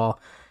playing football.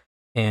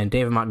 And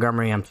David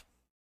Montgomery,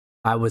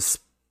 I was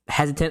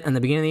hesitant in the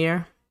beginning of the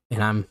year,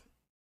 and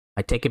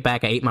I take it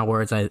back. I ate my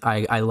words.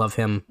 I love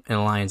him in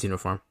a Lions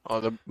uniform. Oh,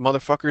 the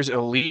motherfucker's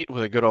elite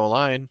with a good old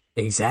line.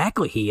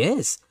 Exactly, he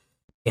is.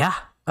 Yeah,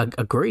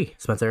 agree,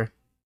 Spencer.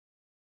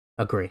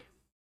 Agree.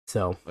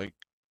 So, like,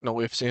 no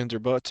ifs, ands, or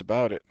buts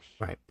about it.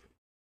 Right.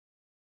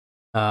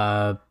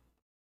 But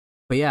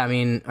yeah, I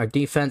mean, our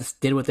defense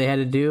did what they had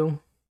to do.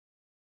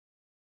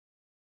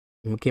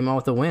 And we came out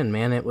with a win,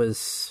 man. It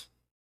was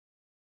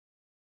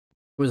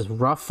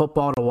rough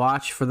football to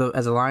watch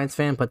as a Lions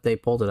fan, but they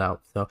pulled it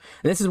out. So,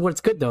 and this is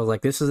what's good though.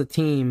 Like, this is a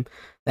team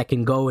that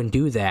can go and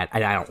do that. I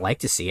don't like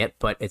to see it,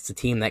 but it's a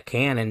team that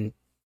can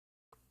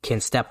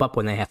step up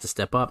when they have to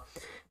step up,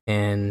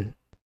 and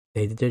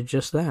they did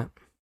just that.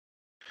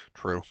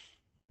 True.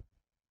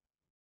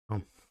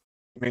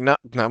 I mean, not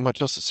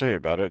much else to say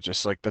about it.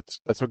 Just like that's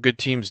what good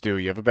teams do.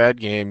 You have a bad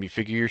game, you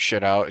figure your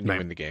shit out, and you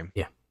win the game.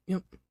 Yeah.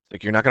 Yep.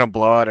 Like, you're not gonna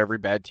blow out every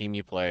bad team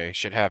you play.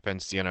 Shit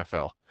happens. The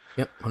NFL.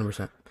 Yep.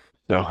 100%.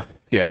 So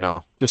yeah,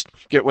 no, just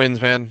get wins,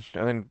 man,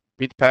 and then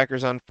beat the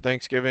Packers on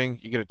Thanksgiving.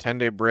 You get a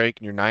 10-day break,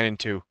 and you're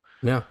 9-2.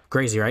 Yeah,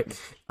 crazy, right?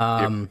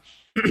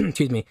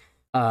 Excuse me.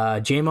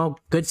 JMO,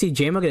 good to see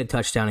JMO get a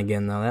touchdown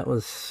again, though. That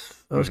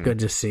was good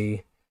to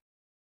see.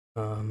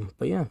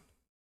 But yeah.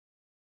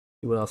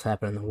 See what else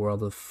happened in the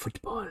world of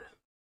football.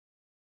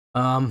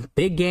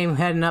 Big game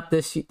heading up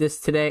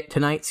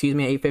tonight, excuse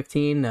me,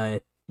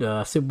 8:15.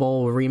 Super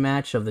Bowl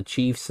rematch of the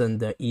Chiefs and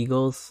the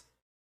Eagles.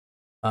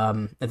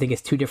 I think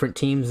it's 2 different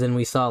teams than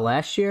we saw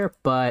last year,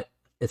 but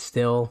it's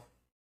still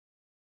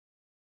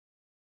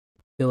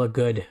a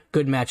good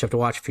matchup to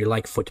watch if you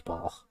like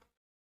football.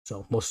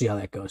 So we'll see how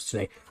that goes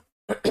today.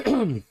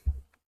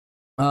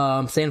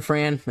 San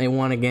Fran, they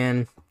won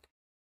again.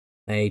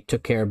 They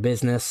took care of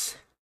business.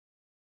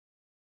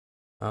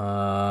 Who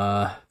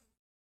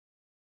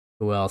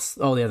else?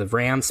 Oh, yeah, the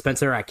Rams.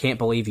 Spencer, I can't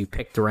believe you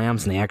picked the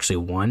Rams and they actually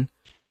won.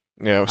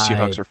 Yeah,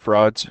 Seahawks are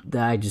frauds.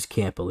 I just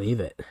can't believe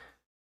it.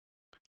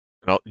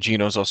 No,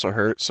 Geno's also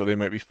hurt, so they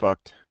might be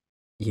fucked.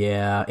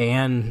 Yeah,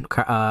 and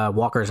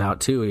Walker's out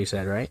too, you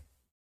said, right?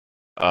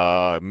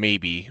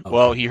 Maybe. Okay.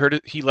 Well, he hurt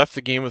it. He left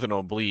the game with an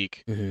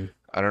oblique. Mm-hmm.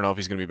 I don't know if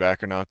he's gonna be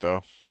back or not,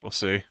 though. We'll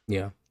see.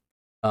 Yeah.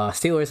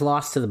 Steelers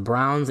lost to the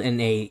Browns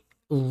in a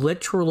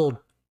literal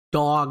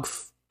dog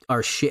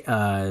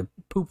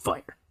poop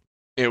fight.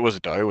 It was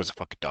a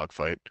fucking dog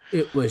fight.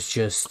 It was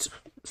just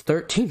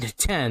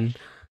 13-10.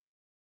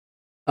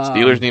 The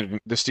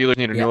Steelers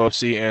need a new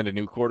OC and a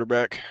new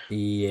quarterback.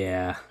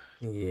 Yeah.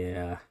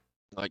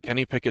 Like,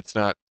 Kenny Pickett's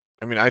not.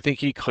 I mean, I think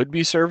he could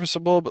be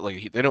serviceable, but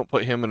like they don't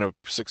put him in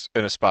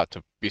a spot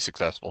to be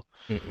successful.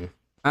 Mm-mm.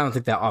 I don't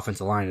think that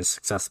offensive line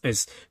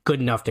is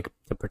good enough to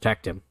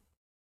protect him.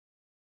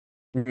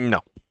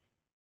 No.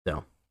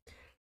 So,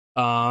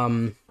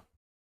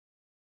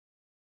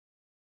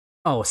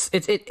 oh, is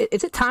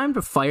it time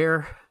to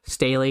fire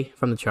Staley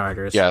from the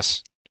Chargers?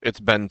 Yes, it's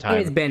been time.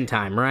 It's been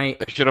time, right?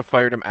 They should have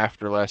fired him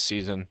after last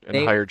season and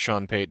hired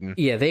Sean Payton.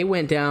 Yeah, they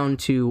went down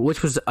to,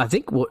 which was, I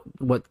think,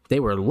 what they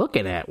were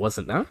looking at,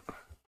 wasn't it?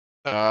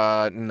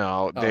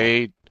 No,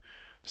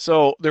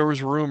 so there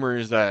was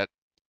rumors that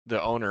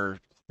the owner,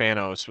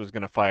 Spanos, was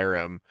going to fire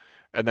him,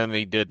 and then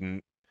they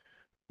didn't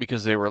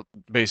because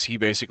he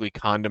basically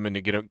conned him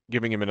into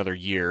giving him another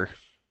year.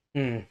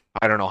 I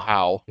don't know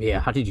how. Yeah,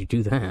 how did you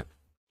do that?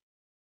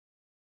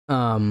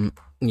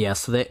 Yeah,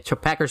 so the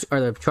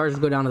Chargers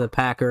go down to the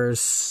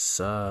Packers.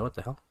 What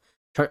the hell?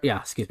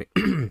 Excuse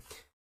me.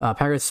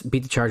 Packers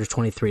beat the Chargers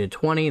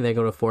 23-20. They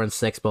go to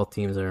 4-6. Both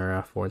teams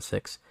are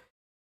 4-6.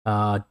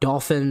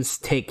 Dolphins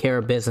take care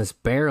of business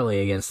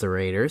barely against the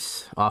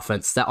Raiders.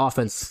 That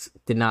offense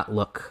did not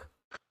look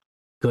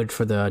good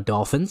for the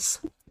Dolphins.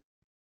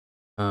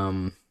 I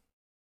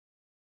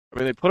mean,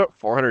 they put up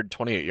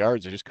 428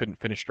 yards. They just couldn't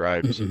finish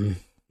drives.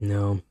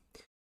 No.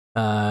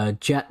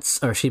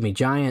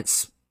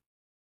 Giants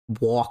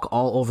walk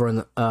all over in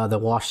the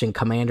Washington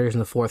Commanders in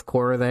the fourth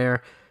quarter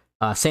there.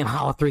 Sam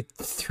Howell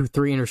threw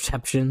three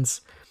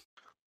interceptions.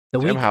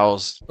 Sam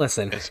Howell's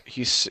listen.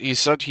 He's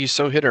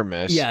so hit or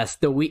miss. Yes,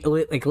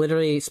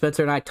 literally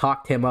Spencer and I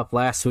talked him up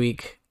last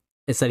week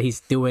and said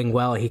he's doing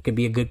well. He could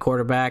be a good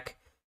quarterback.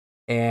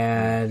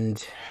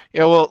 And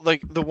yeah, well,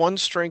 like the one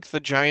strength the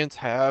Giants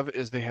have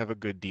is they have a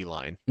good D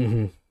line.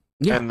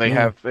 Yeah, and they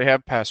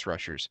have pass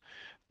rushers.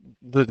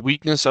 The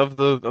weakness of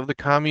the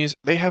commies,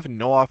 they have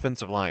no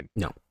offensive line.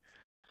 No.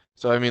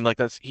 So I mean, like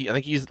I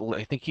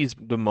think he's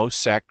the most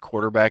sacked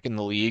quarterback in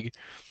the league,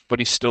 but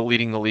he's still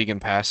leading the league in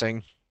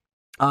passing.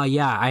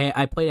 Yeah,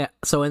 I played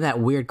in that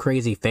weird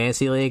crazy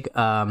fantasy league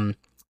that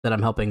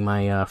I'm helping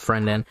my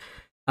friend in.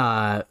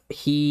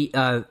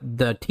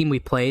 The team we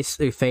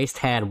faced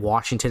had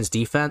Washington's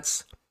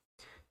defense.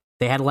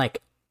 They had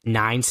like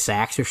 9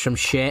 sacks or some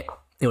shit.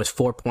 It was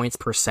 4 points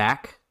per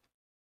sack.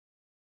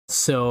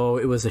 So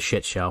it was a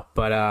shit show.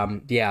 But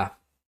yeah,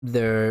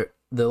 the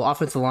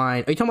offensive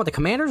line. Are you talking about the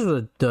Commanders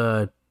or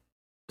the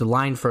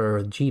line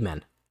for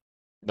G-men?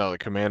 No, the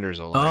Commanders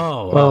are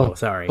line. Oh,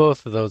 sorry.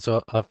 Both of those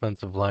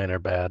offensive line are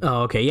bad.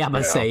 Oh, okay. Yeah,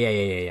 but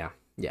yeah.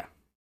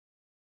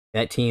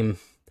 That team.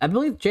 I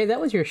believe, Jay,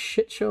 that was your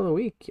shit show of the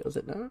week. Was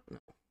it not? No,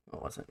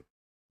 it wasn't.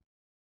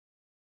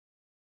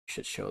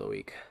 Shit show of the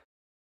week.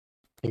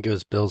 I think it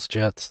was Bills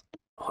Jets.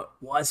 Oh, it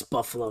was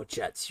Buffalo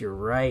Jets. You're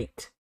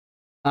right.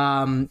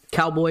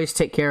 Cowboys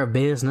take care of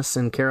business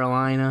in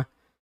Carolina,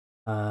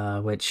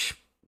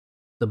 which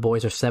the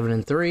boys are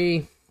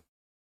 7-3.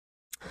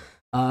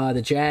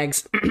 The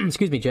Jags,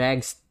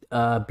 Jags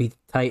beat the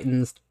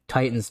Titans.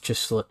 Titans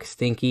just look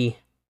stinky.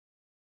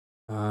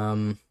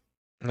 Now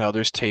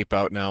there's tape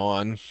out now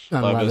on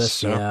Levis.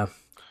 So.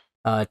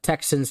 Yeah.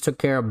 Texans took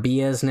care of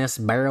business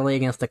barely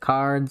against the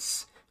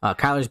Cards.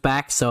 Kyler's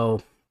back,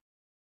 so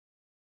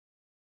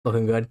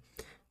looking good.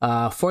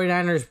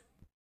 49ers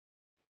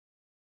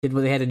did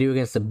what they had to do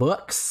against the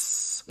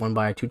Bucks. Won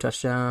by 2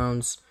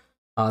 touchdowns.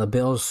 The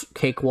Bills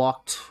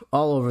cakewalked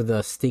all over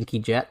the stinky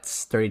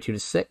Jets,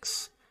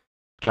 32-6.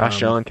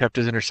 Josh Allen kept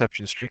his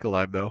interception streak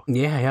alive, though.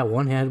 Yeah,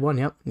 one had one.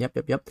 Yep.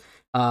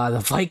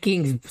 The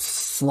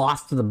Vikings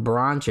lost to the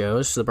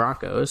Broncos. The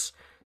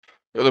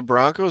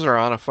Broncos are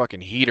on a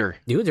fucking heater.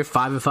 Dude, they're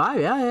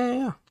 5-5.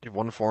 Yeah. They've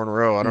won 4 in a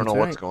row. I don't know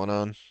what's going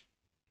on.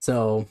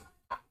 So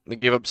they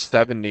gave up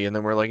 70, and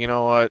then we're like, you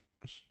know what?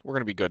 We're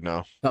gonna be good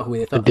now.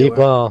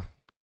 Well,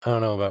 I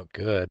don't know about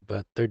good,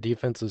 but their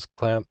defense is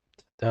clamped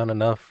down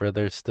enough for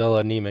their still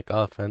anemic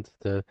offense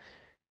to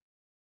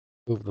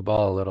move the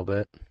ball a little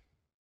bit.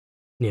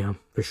 Yeah,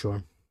 for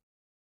sure.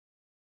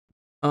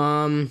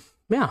 Yeah,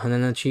 and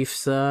then the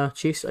Chiefs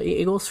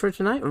Eagles for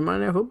tonight.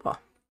 Monday Night Football.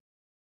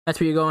 That's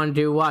what you're going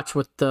to watch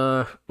with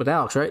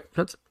Alex, right?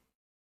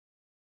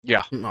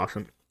 Yeah.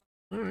 Awesome.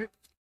 All right.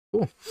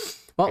 Cool.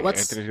 Well,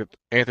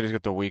 Anthony's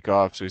got the week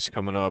off, so he's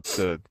coming up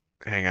to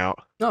hang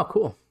out. Oh,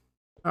 cool.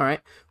 All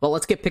right. Well,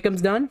 let's get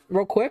pick'ems done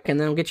real quick, and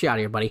then we'll get you out of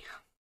here, buddy.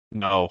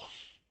 No.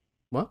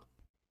 What?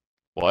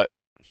 What?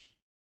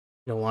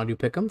 You don't want to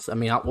do pick'ems? I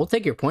mean, we'll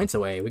take your points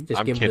away. We can just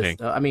I'm give kidding.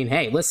 this. I mean,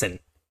 hey, listen,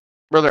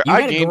 brother. You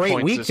I had a gained great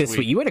points week this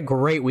week. You had a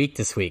great week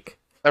this week.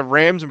 A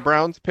Rams and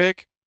Browns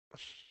pick.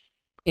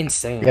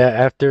 Insane. Yeah,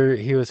 after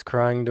he was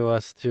crying to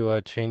us to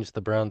change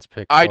the Browns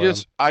pick. I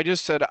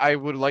just said I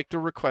would like to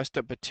request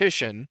a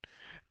petition,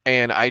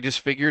 and I just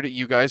figured that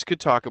you guys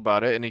could talk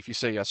about it, and if you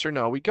say yes or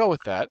no, we go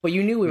with that. Well,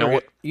 you knew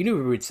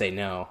we would say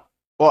no.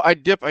 Well, I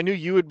knew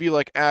you would be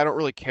like, I don't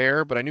really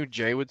care, but I knew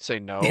Jay would say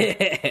no.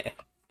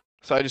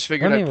 So I just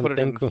figured I'd put it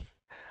in.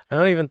 I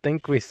don't even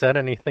think we said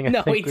anything.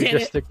 I think we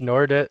just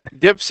ignored it.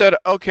 Dip said,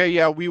 okay,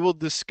 yeah, we will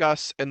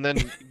discuss, and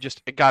then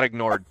it got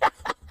ignored.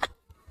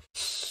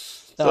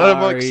 So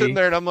I'm like sitting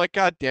there, and I'm like,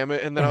 God damn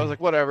it. And then I was like,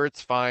 whatever,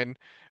 it's fine.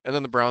 And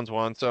then the Browns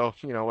won, so,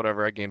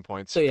 whatever, I gained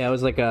points. So yeah, it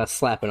was like a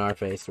slap in our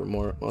face,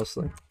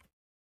 mostly.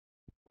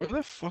 What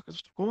the fuck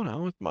is going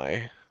on with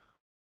my...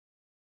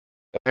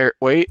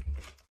 Wait,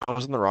 I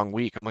was in the wrong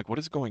week. I'm like, what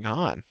is going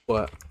on?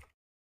 What?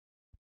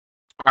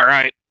 All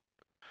right.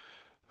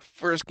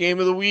 First game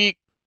of the week,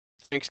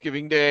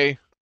 Thanksgiving Day.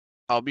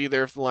 I'll be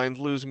there if the Lions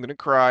lose. I'm going to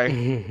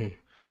cry.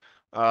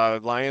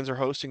 Lions are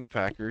hosting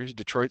Packers.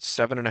 Detroit's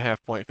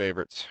 7.5-point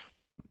favorites.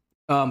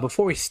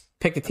 Before we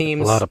pick the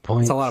teams, a lot of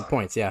points. It's a lot of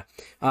points, yeah.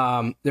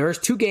 There's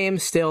 2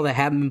 games still that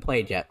haven't been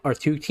played yet, or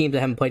 2 teams that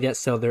haven't played yet,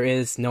 so there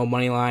is no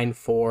money line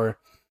for...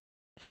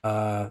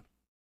 Oh,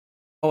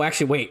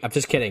 actually, wait, I'm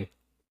just kidding.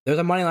 There's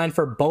a money line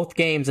for both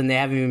games, and they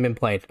haven't even been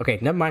played. Okay,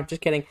 never mind,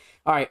 just kidding.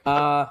 All right,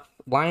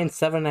 Lions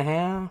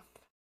 7.5.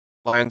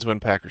 Lions win,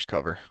 Packers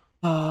cover.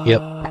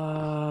 Yep.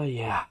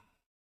 Yeah.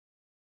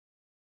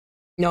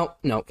 No,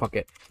 fuck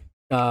it.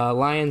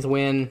 Lions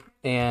win,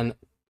 and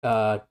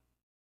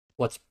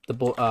what's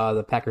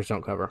the Packers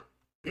don't cover.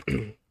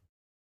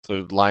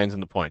 So Lions in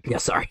the points. Yeah,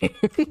 sorry.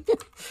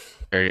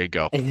 There you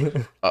go.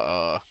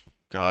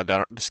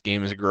 God, this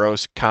game is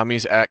gross.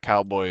 Commies at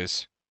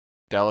Cowboys.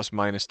 Dallas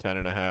minus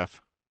 10.5.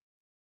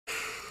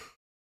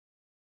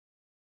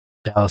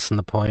 Dallas in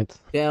the points.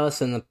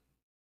 Dallas and the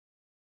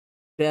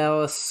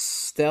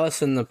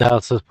Dallas and the.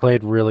 Dallas has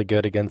played really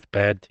good against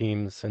bad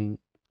teams, and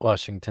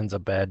Washington's a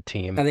bad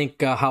team. I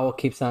think Howell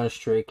keeps on a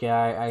streak. Yeah,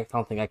 I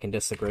don't think I can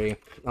disagree. I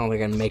don't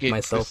think I can make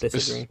myself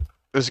disagree.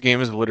 This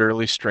game is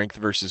literally strength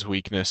versus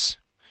weakness.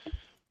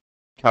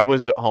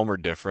 Cowboys at home are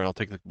different. I'll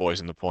take the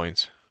boys in the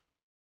points.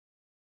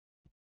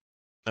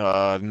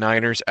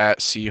 Niners at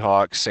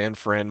Seahawks. San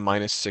Fran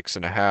minus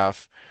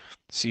 6.5.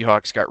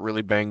 Seahawks got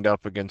really banged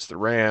up against the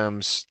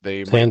Rams.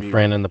 San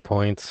Fran in the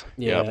points.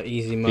 Yeah, Yep.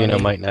 easy money. Gino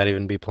might not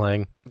even be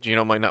playing.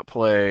 Gino might not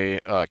play.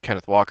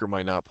 Kenneth Walker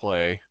might not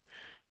play.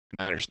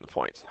 Niners in the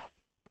points.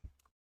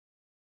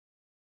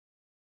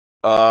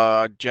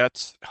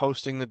 Jets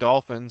hosting the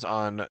Dolphins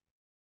on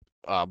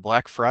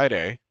Black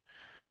Friday.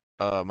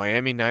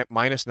 Miami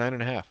minus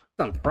 9.5. It's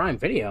on Prime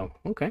Video.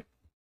 Okay.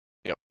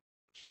 Yep.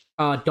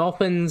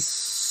 Dolphins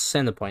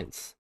send the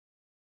points.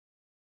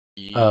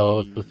 Oh,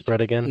 what's the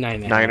spread again?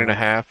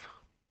 9.5.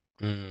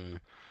 Mm.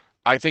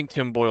 I think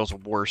Tim Boyle's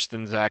worse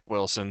than Zach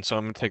Wilson, so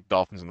I'm gonna take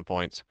Dolphins in the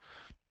points.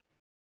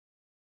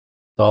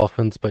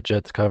 Dolphins, but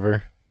Jets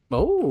cover.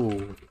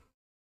 Oh.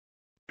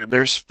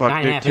 There's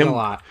 9.5 is a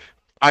lot.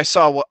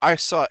 I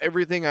saw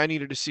everything I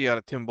needed to see out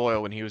of Tim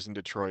Boyle when he was in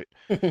Detroit.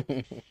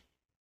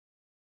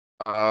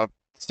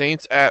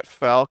 Saints at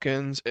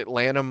Falcons.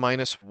 Atlanta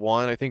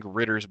 -1. I think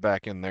Ritter's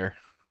back in there.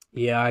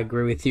 Yeah, I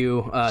agree with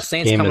you.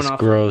 Saints game coming is off.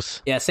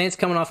 gross. Yeah, Saints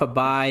coming off a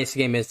bye. This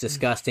game is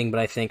disgusting, but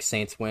I think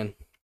Saints win.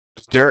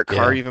 Is Derek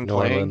Carr even New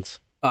playing? Orleans.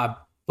 I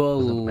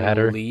Doesn't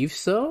matter. believe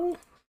so.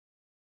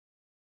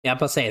 Yeah, I'm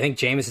about to say I think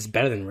Jameis is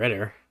better than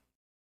Ritter.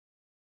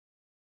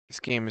 This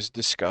game is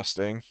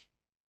disgusting.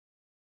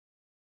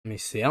 Let me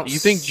see. You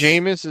think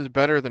Jameis is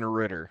better than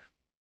Ritter?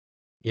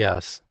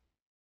 Yes.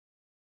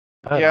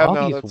 Yeah, all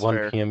no, these that's 1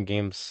 fair. p.m.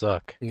 games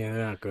suck. Yeah,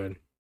 they're not good.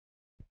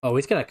 Oh,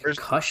 he's got a Where's-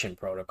 concussion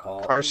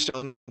protocol. Carr's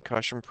still in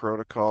concussion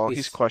protocol.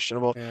 He's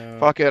questionable. Yeah.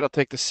 Fuck it, I'll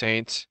take the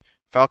Saints.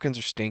 Falcons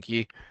are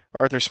stinky.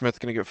 Arthur Smith's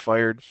gonna get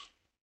fired.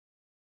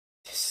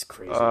 This is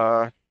crazy.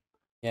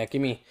 Yeah,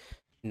 give me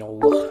no.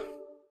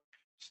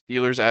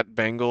 Steelers at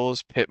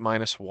Bengals. Pitt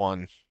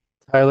 -1.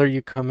 Tyler,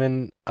 you come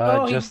in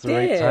Oh, he just the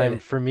right time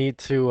did. for me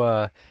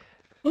to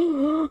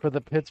for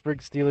the Pittsburgh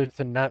Steelers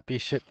to not be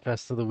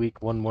shitfest of the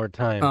week one more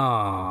time.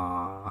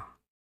 Aww.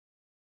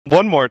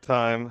 One more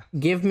time.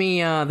 Give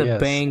me the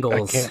Yes,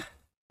 Bengals.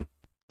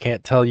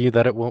 Can't tell you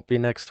that it won't be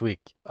next week.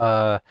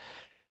 I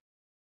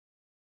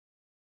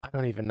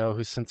don't even know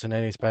who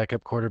Cincinnati's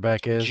backup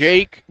quarterback is.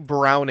 Jake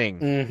Browning,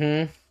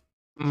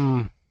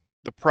 Mm-hmm.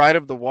 the pride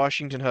of the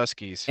Washington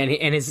Huskies. And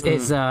his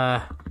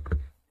starting.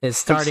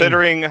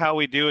 Considering how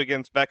we do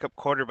against backup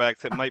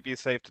quarterbacks, it might be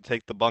safe to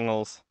take the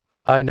Bungles.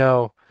 I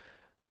know.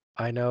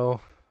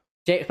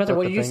 Spencer, But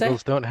what the did you say?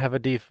 Bengals don't have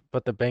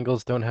but the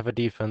Bengals don't have a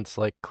defense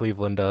like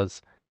Cleveland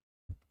does.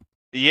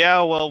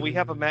 Yeah, well, we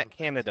have a Matt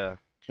Canada.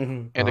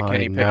 Mm-hmm. And a I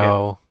Kenny Pickett.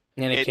 know.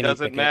 It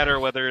doesn't matter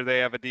whether they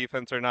have a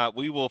defense or not.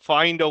 We will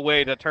find a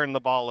way to turn the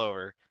ball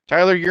over.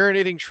 Tyler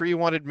Urinating Tree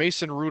wanted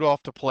Mason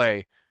Rudolph to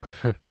play.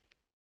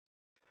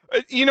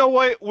 You know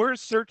what? We're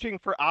searching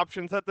for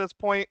options at this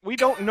point. We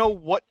don't know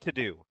what to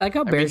do. I like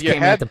how I mean, Bears you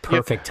came had- at the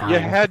perfect time. You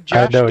had I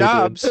Josh know he did.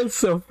 Dobbs. That's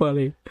so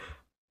funny.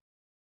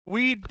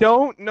 We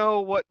don't know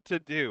what to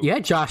do. You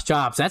had Josh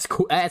Jobs. That's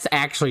cool. That's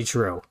actually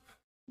true.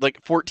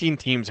 Like 14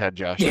 teams had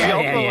Josh. We Yeah,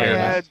 also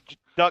yeah. had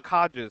Duck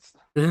Hodges.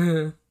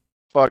 Give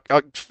Fuck.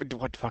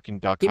 What fucking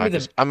duck? Give me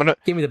Hodges. I'm gonna me the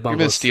give me the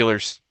Bengals.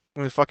 Steelers.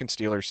 Give me the fucking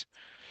Steelers.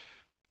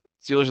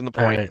 Steelers in the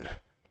All point. right.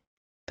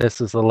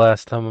 This is the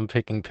last time I'm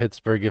picking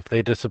Pittsburgh. If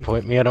they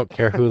disappoint me, I don't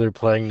care who they're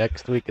playing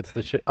next week. It's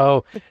the shit.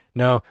 Oh,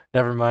 no,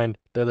 never mind.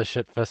 They're the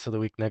shit fest of the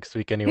week next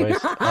week, anyways.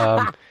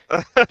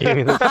 Give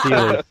me the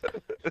Steelers.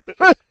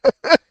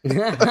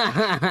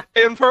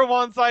 And for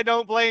once, I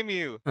don't blame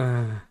you.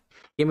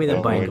 Give me the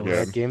Oh my Bengals. God.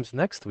 Bad games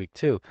next week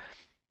too.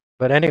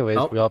 But anyways,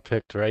 Oh. we all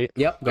picked right.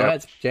 Yep, go Yep.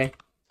 ahead, Jay.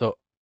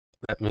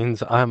 That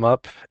means I'm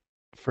up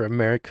for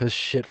America's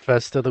shit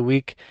fest of the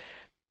week.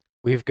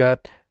 We've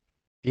got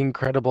the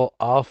incredible,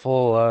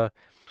 awful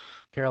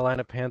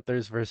Carolina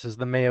Panthers versus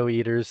the Mayo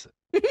Eaters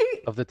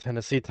of the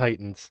Tennessee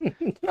Titans.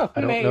 I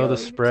don't know the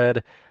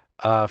spread.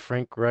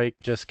 Frank Reich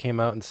just came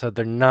out and said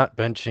they're not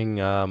benching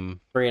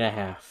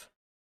 3.5.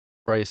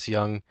 Bryce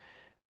Young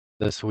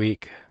this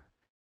week.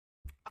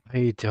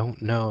 I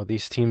don't know.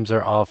 These teams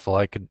are awful.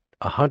 I could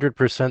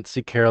 100%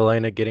 see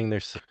Carolina getting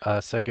their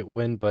second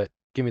win, but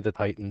give me the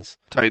Titans.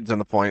 Titans in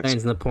the points.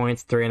 Titans in the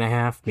points,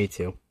 3.5. Me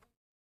too.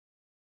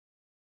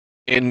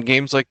 In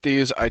games like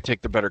these, I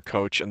take the better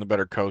coach, and the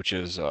better coach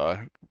is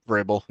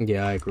Vrabel.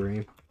 Yeah, I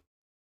agree.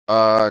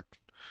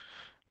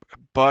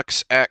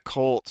 Bucks at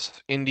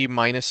Colts. Indy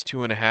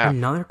 -2.5.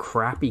 Another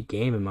crappy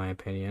game, in my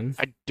opinion.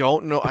 I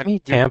don't know. Give me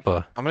Dude,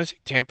 Tampa. I'm gonna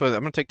take Tampa. I'm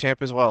gonna take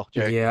Tampa as well,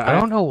 Jay. Yeah, I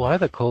don't know why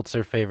the Colts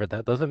are favored.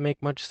 That doesn't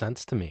make much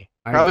sense to me.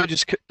 Probably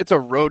just it's a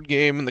road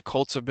game, and the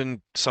Colts have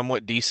been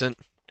somewhat decent.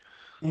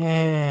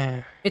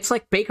 Yeah. it's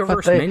like Baker But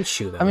versus they,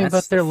 Minshew, though. I mean,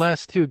 That's but their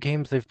last two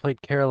games they've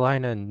played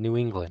Carolina and New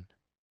England.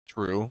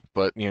 True,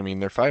 but I mean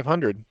they're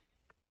 500.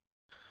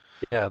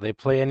 Yeah, they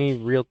play any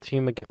real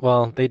team again.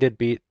 Well, they did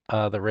beat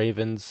the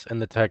Ravens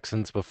and the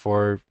Texans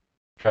before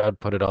Stroud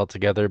put it all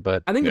together,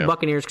 but I think the Yeah.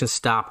 Buccaneers can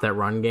stop that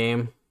run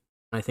game.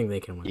 I think they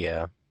can win.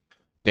 yeah.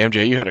 Damn,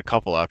 Jay, you had a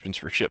couple options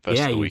for shitfest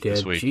Yeah, of the you week this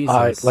did. week.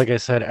 Jesus. Like I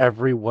said,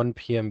 every 1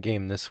 p.m.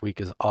 game this week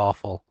is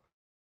awful.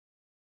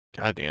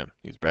 God damn,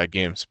 these bad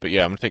games. But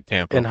yeah, I'm gonna take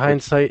Tampa. In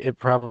hindsight, it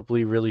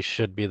probably really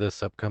should be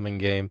this upcoming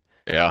game.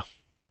 Yeah.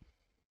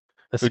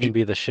 This Who'd can you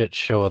be the shit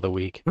show of the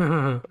week.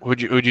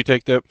 would you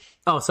take that?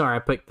 Oh, sorry, I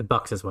picked the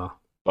Bucks as well.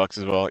 Bucks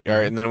as well. All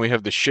right, and then we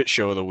have the shit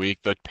show of the week: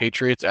 the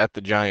Patriots at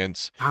the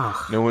Giants.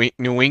 Oh,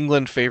 New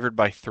England favored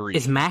by 3.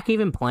 is Mac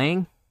even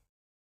playing?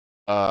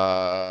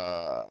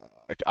 I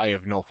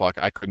have no fuck.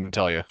 I couldn't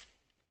tell you.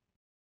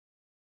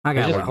 I They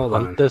got just it. Hold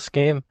punt on. this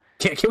game.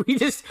 Can we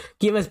just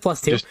give us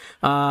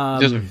 +2?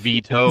 Just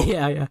veto.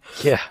 Yeah.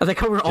 Yeah. I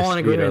think we're all Just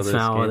in veto agreement this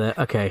now with game. it.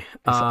 Okay.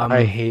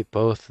 I hate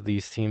both of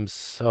these teams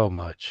so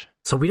much.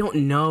 So we don't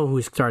know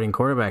who's starting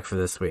quarterback for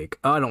this week.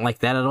 Oh, I don't like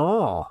that at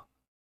all.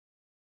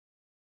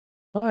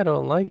 I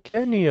don't like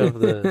any of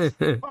this.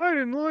 I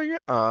didn't like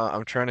it.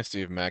 I'm trying to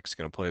see if Mac's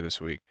gonna play this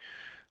week.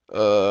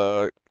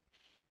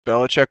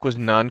 Belichick was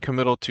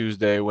non-committal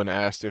Tuesday when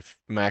asked if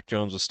Mac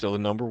Jones was still the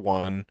number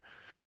one.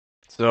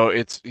 So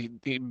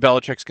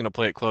Belichick's gonna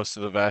play it close to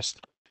the vest.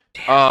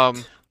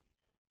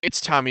 It's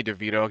Tommy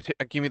DeVito.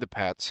 Give me the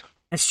Pats.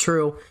 That's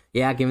true.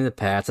 Yeah, give me the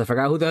Pats. I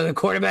forgot who the other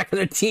quarterback of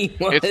the team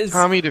was. It's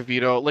Tommy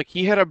DeVito. Like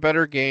he had a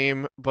better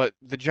game, but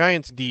the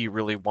Giants D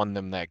really won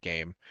them that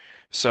game.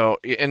 So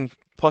and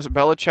plus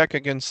Belichick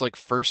against like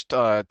first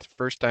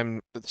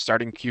time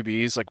starting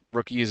QBs, like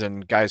rookies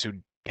and guys who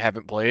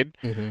haven't played,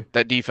 Mhm.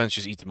 that defense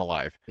just eats them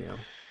alive. Yeah.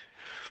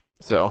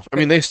 So I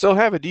mean they still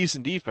have a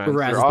decent defense.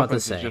 Right, I was Their about to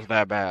offense say. is just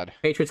that bad.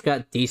 Patriots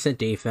got decent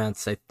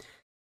defense. I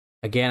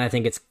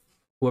think it's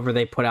whoever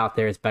they put out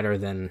there is better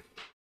than.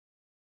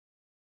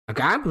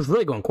 Okay, I was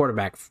really going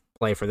quarterback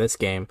play for this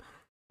game,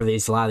 for a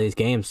lot of these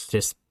games.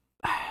 Just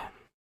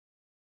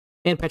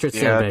and Patriots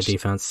still have better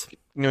defense.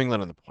 New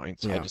England on the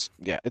points.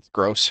 Yeah. It's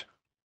gross.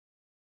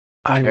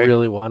 I Okay.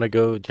 really want to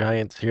go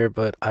Giants here,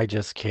 but I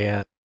just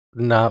can't.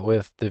 Not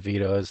with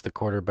DeVito as the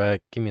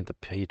quarterback. Give me the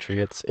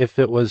Patriots. If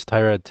it was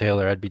Tyrod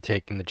Taylor, I'd be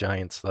taking the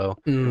Giants, though.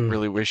 I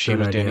really wish he good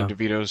was Danny idea.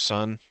 DeVito's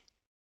son.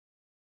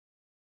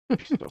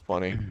 He's so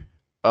funny.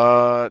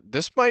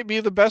 This might be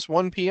the best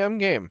 1 p.m.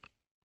 game.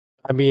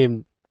 I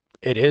mean,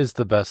 it is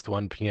the best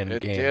 1 p.m.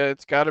 game Yeah,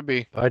 it's got to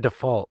be. by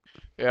default.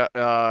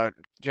 Yeah.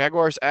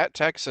 Jaguars at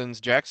Texans.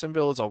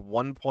 Jacksonville is a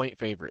 1-point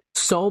favorite.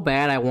 So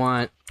bad. I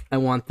want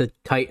the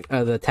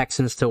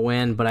Texans to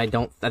win, but I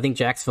don't. I think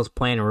Jacksonville's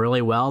playing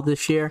really well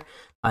this year.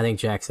 I think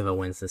Jacksonville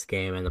wins this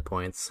game and the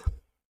points.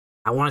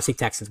 I want to see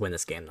Texans win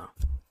this game though.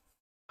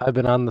 I've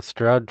been on the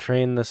Stroud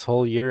train this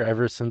whole year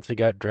ever since he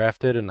got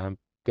drafted, and I'm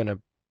gonna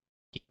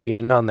keep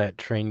getting on that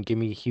train. Give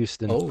me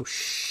Houston Oh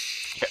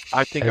shh.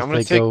 I think as I'm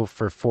gonna they go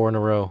for 4 in a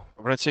row.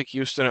 I'm gonna take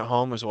Houston at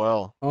home as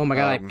well. Oh my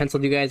god! I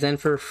penciled you guys in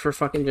for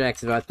fucking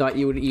Jacksonville. I thought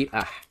you would eat.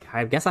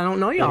 I guess I don't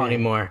know y'all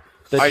anymore.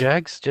 The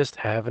Jags just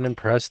haven't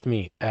impressed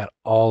me at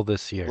all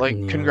this year. Like,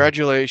 Yeah.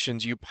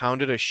 congratulations, you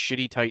pounded a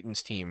shitty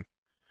Titans team.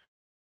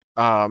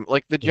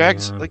 Like the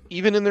Jags, Yeah. like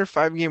even in their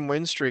 5-game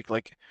win streak,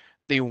 like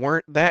they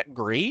weren't that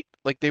great.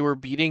 Like they were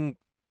beating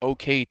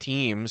okay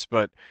teams,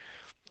 but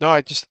no,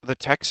 the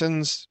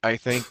Texans. I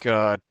think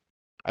they're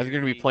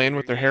gonna be playing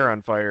with their hair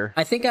on fire.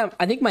 I think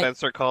my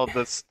Spencer called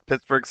this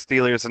Pittsburgh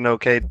Steelers an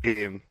okay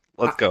team.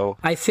 Let's go.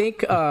 I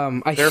think They're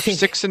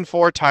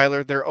 6-4,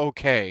 Tyler. They're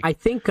okay. I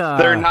think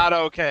They're not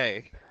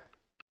okay.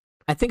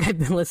 I think I've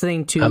been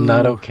listening to I'm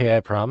not okay, I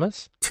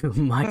promise. too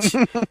much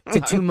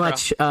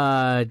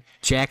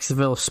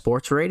Jacksonville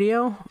sports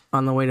radio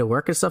on the way to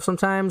work and stuff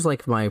sometimes.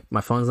 Like my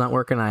phone's not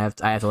working. I have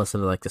to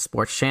listen to like the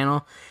sports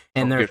channel,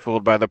 and Don't they're get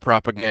fooled by the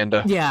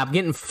propaganda. yeah, I'm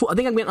getting.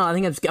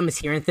 I'm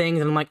just hearing things,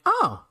 and I'm like,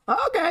 oh,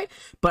 okay.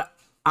 But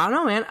I don't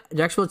know, man.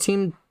 Jacksonville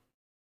team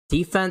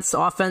defense,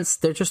 offense,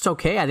 they're just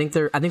okay. I think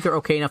they're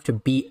okay enough to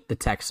beat the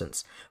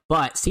Texans.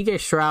 But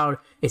CJ Stroud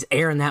is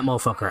airing that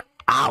motherfucker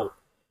out.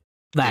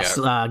 That's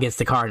against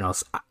the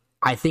Cardinals.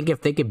 I think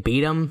if they could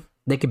beat them,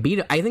 they could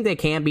beat. I think they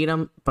can beat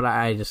them, but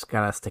I just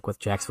gotta stick with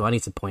Jacksonville. I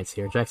need some points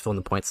here. Jacksonville in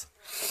the points.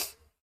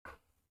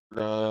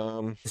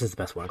 This is the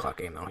best 1 o'clock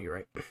game, though. You're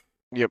right.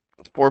 Yep,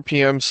 4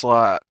 p.m.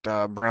 slot.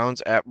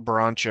 Browns at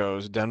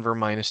Broncos. Denver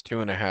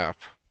 -2.5.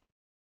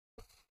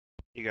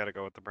 You got to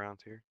go with the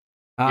Browns here.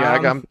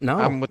 No.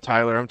 I'm with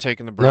Tyler. I'm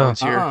taking the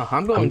Browns here.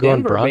 I'm going I'm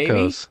going Denver,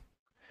 Broncos.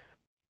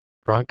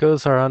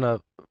 Broncos are on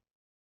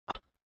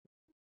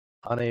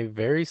a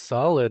very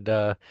solid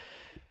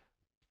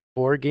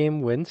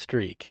 4-game win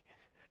streak.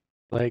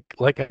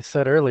 Like I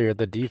said earlier,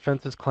 the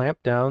defense is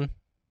clamped down.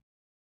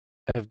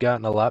 have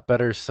gotten a lot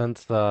better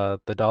since the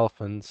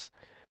Dolphins,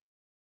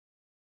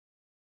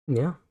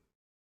 Yeah.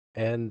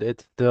 and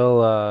it's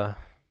still a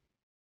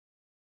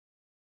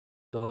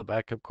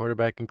backup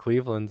quarterback in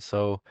Cleveland.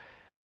 So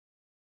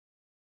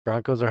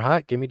Broncos are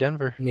hot. Give me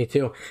Denver. Me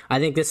too. I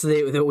think this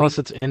is the Plus,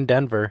 week. it's in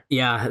Denver.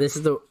 Yeah, this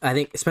is the. I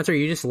think Spencer,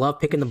 you just love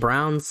picking the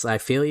Browns. I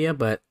feel you,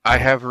 but I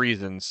have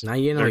reasons. now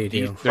you know you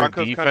do. Their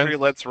Broncos country, defense.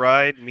 let's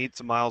ride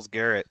meets Miles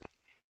Garrett.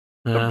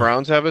 The Uh,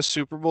 Browns have a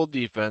Super Bowl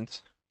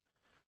defense.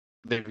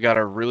 They've got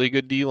a really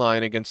good D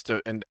line against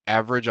an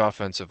average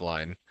offensive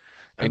line,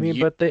 I and mean,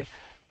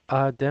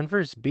 but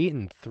Denver's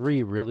beaten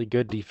three really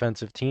good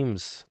defensive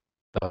teams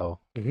though,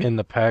 Mhm. in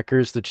the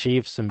Packers, the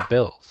Chiefs, and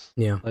Bills.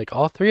 Yeah. Like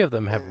all three of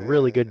them have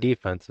really good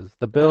defenses.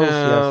 The Bills,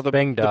 yes,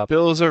 banged the up,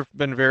 Bills have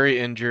been very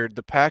injured.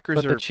 The Packers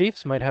but the are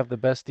Chiefs might have the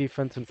best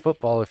defense in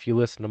football if you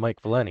listen to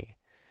Mike Valeni.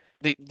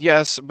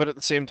 yes, but at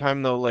the same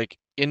time though, like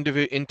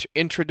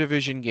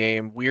intra-division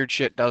game, weird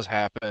shit does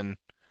happen.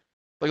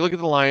 Like look at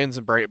the Lions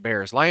and Bright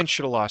Bears. Lions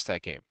should have lost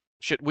that game.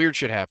 Weird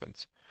shit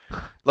happens.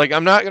 Like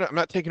I'm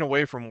not taking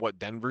away from what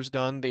Denver's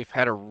done. They've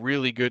had a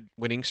really good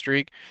winning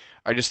streak.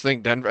 I just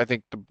think I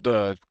think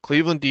the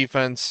Cleveland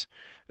defense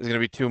is going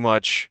to be too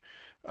much.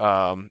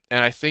 And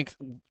I think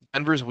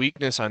Denver's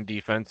weakness on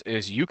defense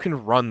is you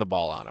can run the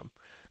ball on them.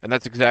 And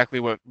that's exactly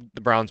what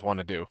the Browns want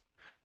to do.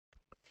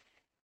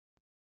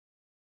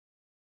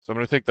 So I'm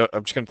just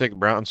going to take the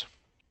Browns.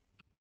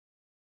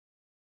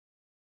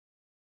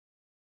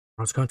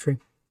 Cross country.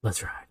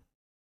 Let's ride.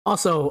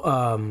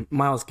 Also,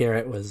 Miles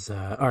Garrett was,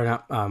 or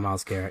not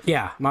Miles Garrett.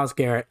 Yeah, Miles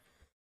Garrett.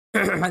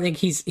 I think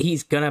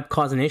he's gonna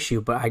cause an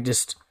issue, but I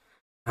don't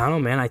know,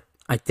 man.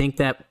 I think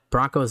that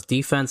Broncos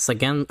defense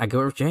again. I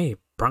go with Jay.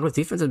 Broncos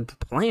defense is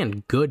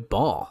playing good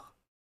ball,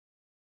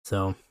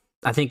 so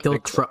I think they'll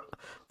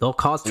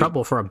cause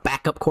trouble for a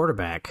backup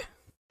quarterback.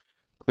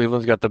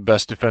 Cleveland's got the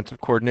best defensive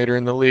coordinator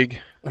in the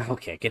league.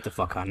 Okay, get the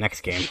fuck on.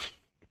 Next game.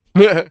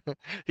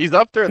 He's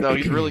up there though.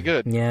 He's really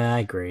good. Yeah, I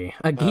agree.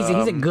 He's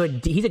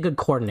a good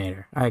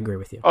coordinator. I agree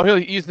with you. Oh,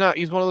 he's not.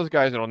 He's one of those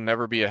guys that'll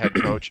never be a head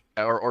coach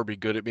or be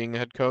good at being a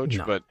head coach.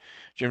 No. But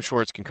Jim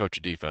Schwartz can coach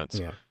a defense.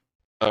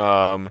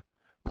 Yeah.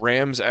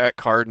 Rams at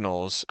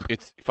Cardinals.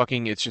 It's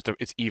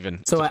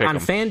even. So it's a on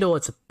pick 'em. FanDuel,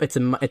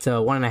 it's a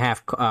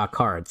 1.5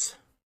 cards.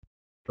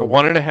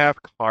 1.5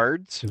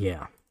 cards.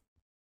 Yeah.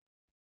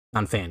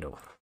 On FanDuel.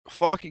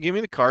 Fuck, give me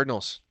the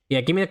Cardinals.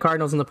 Yeah, give me the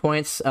Cardinals and the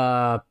points.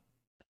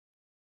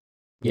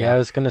 Yeah, I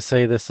was gonna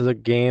say this is a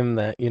game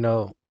that,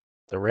 the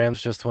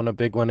Rams just won a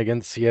big one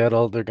against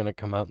Seattle. They're gonna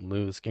come out and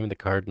lose. Give me the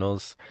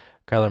Cardinals.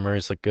 Kyler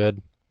Murray's look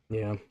good.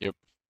 Yeah.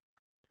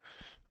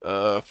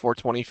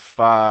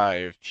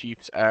 425.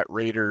 Chiefs at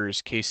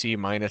Raiders. KC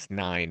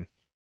 -9.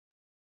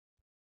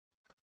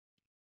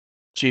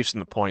 Chiefs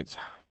and the points.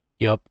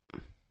 Yep.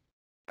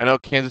 I know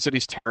Kansas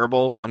City's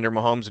terrible under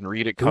Mahomes and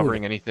Reed at Dude.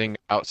 covering anything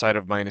outside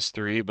of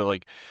 -3, but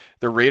like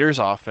the Raiders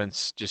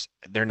offense,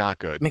 they're not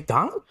good.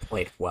 McDonald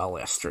played well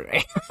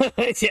yesterday.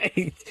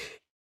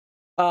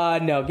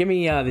 No, give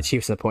me the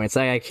Chiefs and the points.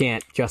 I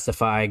can't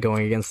justify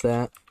going against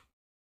that.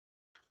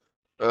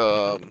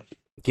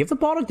 Give the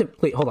ball to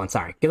hold on,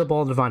 sorry. Give the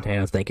ball to Devontae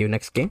Adams. Thank you.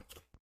 Next game.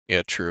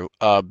 Yeah, true.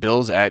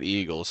 Bills at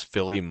Eagles.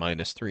 Philly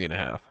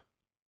 -3.5.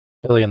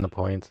 Philly in the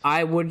points.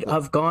 I would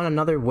have gone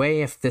another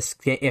way if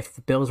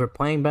the Bills were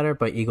playing better,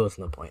 but Eagles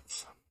and the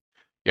points.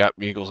 Yep,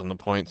 Eagles and the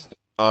points.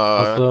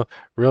 Also,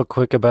 real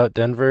quick about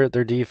Denver,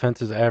 their defense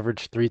has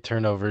averaged 3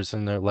 turnovers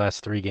in their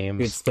last 3 games.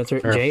 Dude,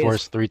 Spencer, Or Jay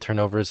forced 3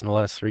 turnovers in the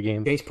last 3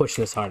 games. Jay's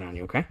pushing this hard on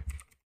you. Okay,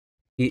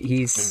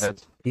 he's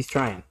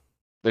trying.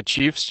 The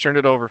Chiefs turned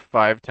it over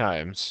 5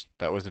 times.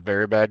 That was a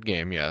very bad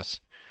game,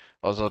 yes.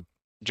 Also,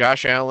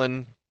 Josh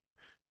Allen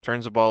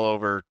turns the ball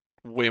over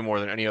way more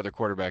than any other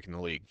quarterback in the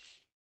league.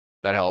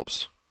 That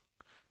helps.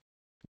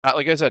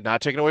 Like I said, not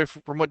taking away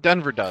from what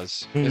Denver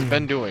has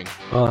been doing.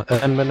 Well,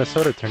 and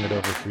Minnesota turned it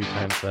over 3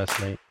 times last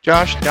night.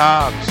 Josh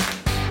Dobbs. Who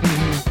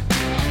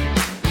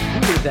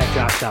is that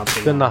Josh Dobbs?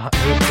 It's been probably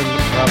the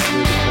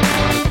second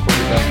hottest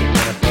quarterback in the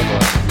NFL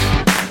last year.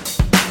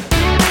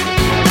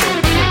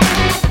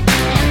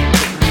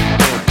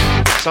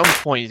 At some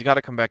point, he's got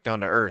to come back down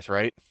to earth,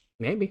 right?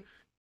 Maybe.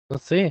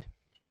 Let's see.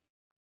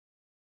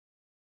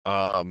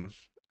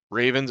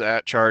 Ravens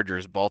at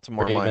Chargers.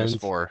 Baltimore Ravens.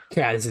 -4.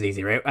 Yeah, this is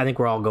easy, right? I think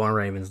we're all going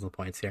Ravens with the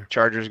points here.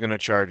 Chargers gonna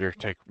Charger.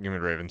 Give me the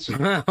Ravens.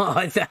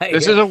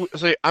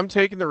 This I'm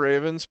taking the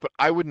Ravens, but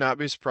I would not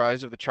be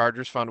surprised if the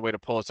Chargers found a way to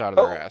pull us out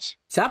of their ass.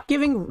 Stop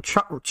giving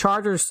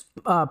Chargers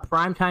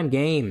primetime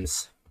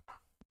games.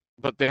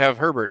 But they have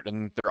Herbert,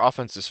 and their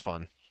offense is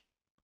fun.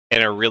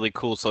 And a really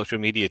cool social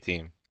media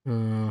team.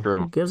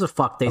 Who gives a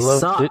fuck? They Hello,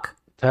 suck.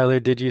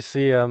 Tyler, did you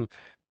see the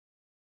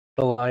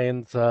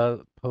Lions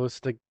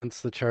post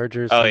against the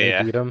Chargers Oh, when yeah.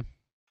 they beat them?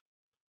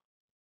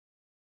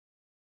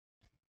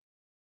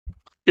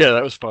 Yeah,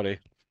 that was funny.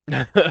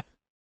 And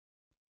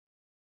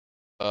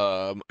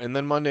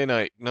then Monday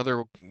night,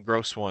 another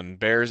gross one.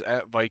 Bears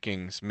at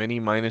Vikings. Mini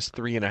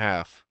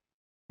 -3.5.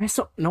 I just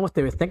don't know what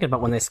they were thinking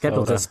about when they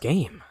scheduled this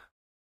game.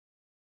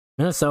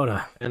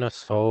 Minnesota.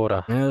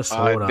 Minnesota.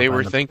 Minnesota. They by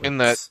were the thinking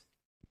points.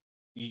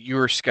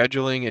 you're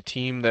scheduling a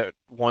team that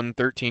won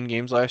 13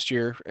 games last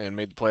year and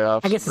made the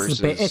playoffs I guess versus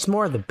it's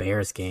more of the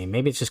Bears game.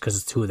 Maybe it's just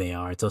because it's who they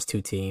are. It's those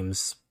two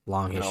teams,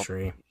 long you know,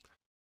 history.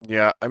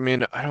 yeah, I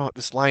mean, I don't.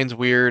 This line's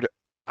weird.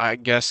 I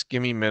guess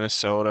give me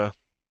Minnesota.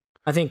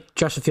 I think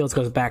Justin Fields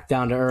goes back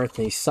down to earth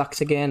and he sucks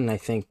again. And I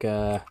think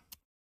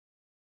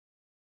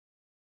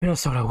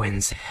Minnesota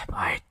wins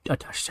by a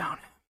touchdown.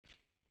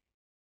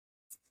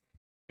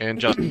 And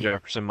Justin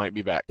Jefferson might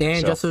be back.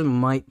 And so. Justin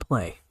might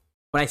play.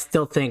 But I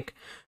still think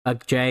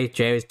Jay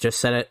just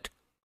said it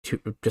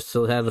just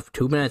said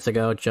 2 minutes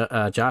ago.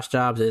 Josh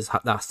Dobbs is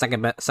the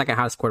second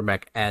hottest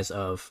quarterback as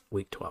of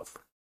week 12.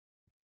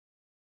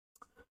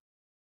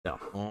 So,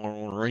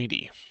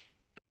 alrighty.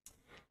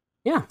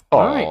 Yeah.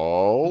 All right.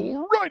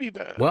 Alrighty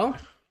then. Well,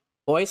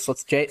 boys,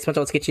 let's get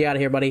you out of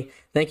here, buddy.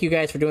 Thank you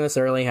guys for doing this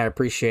early. I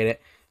appreciate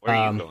it. Where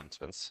are you going,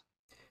 Spence?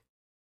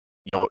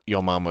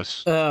 Yo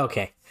mamas.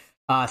 Okay.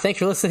 Thanks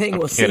for listening. I'm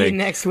We'll see you kidding.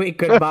 next week.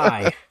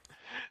 Goodbye.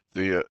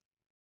 See ya.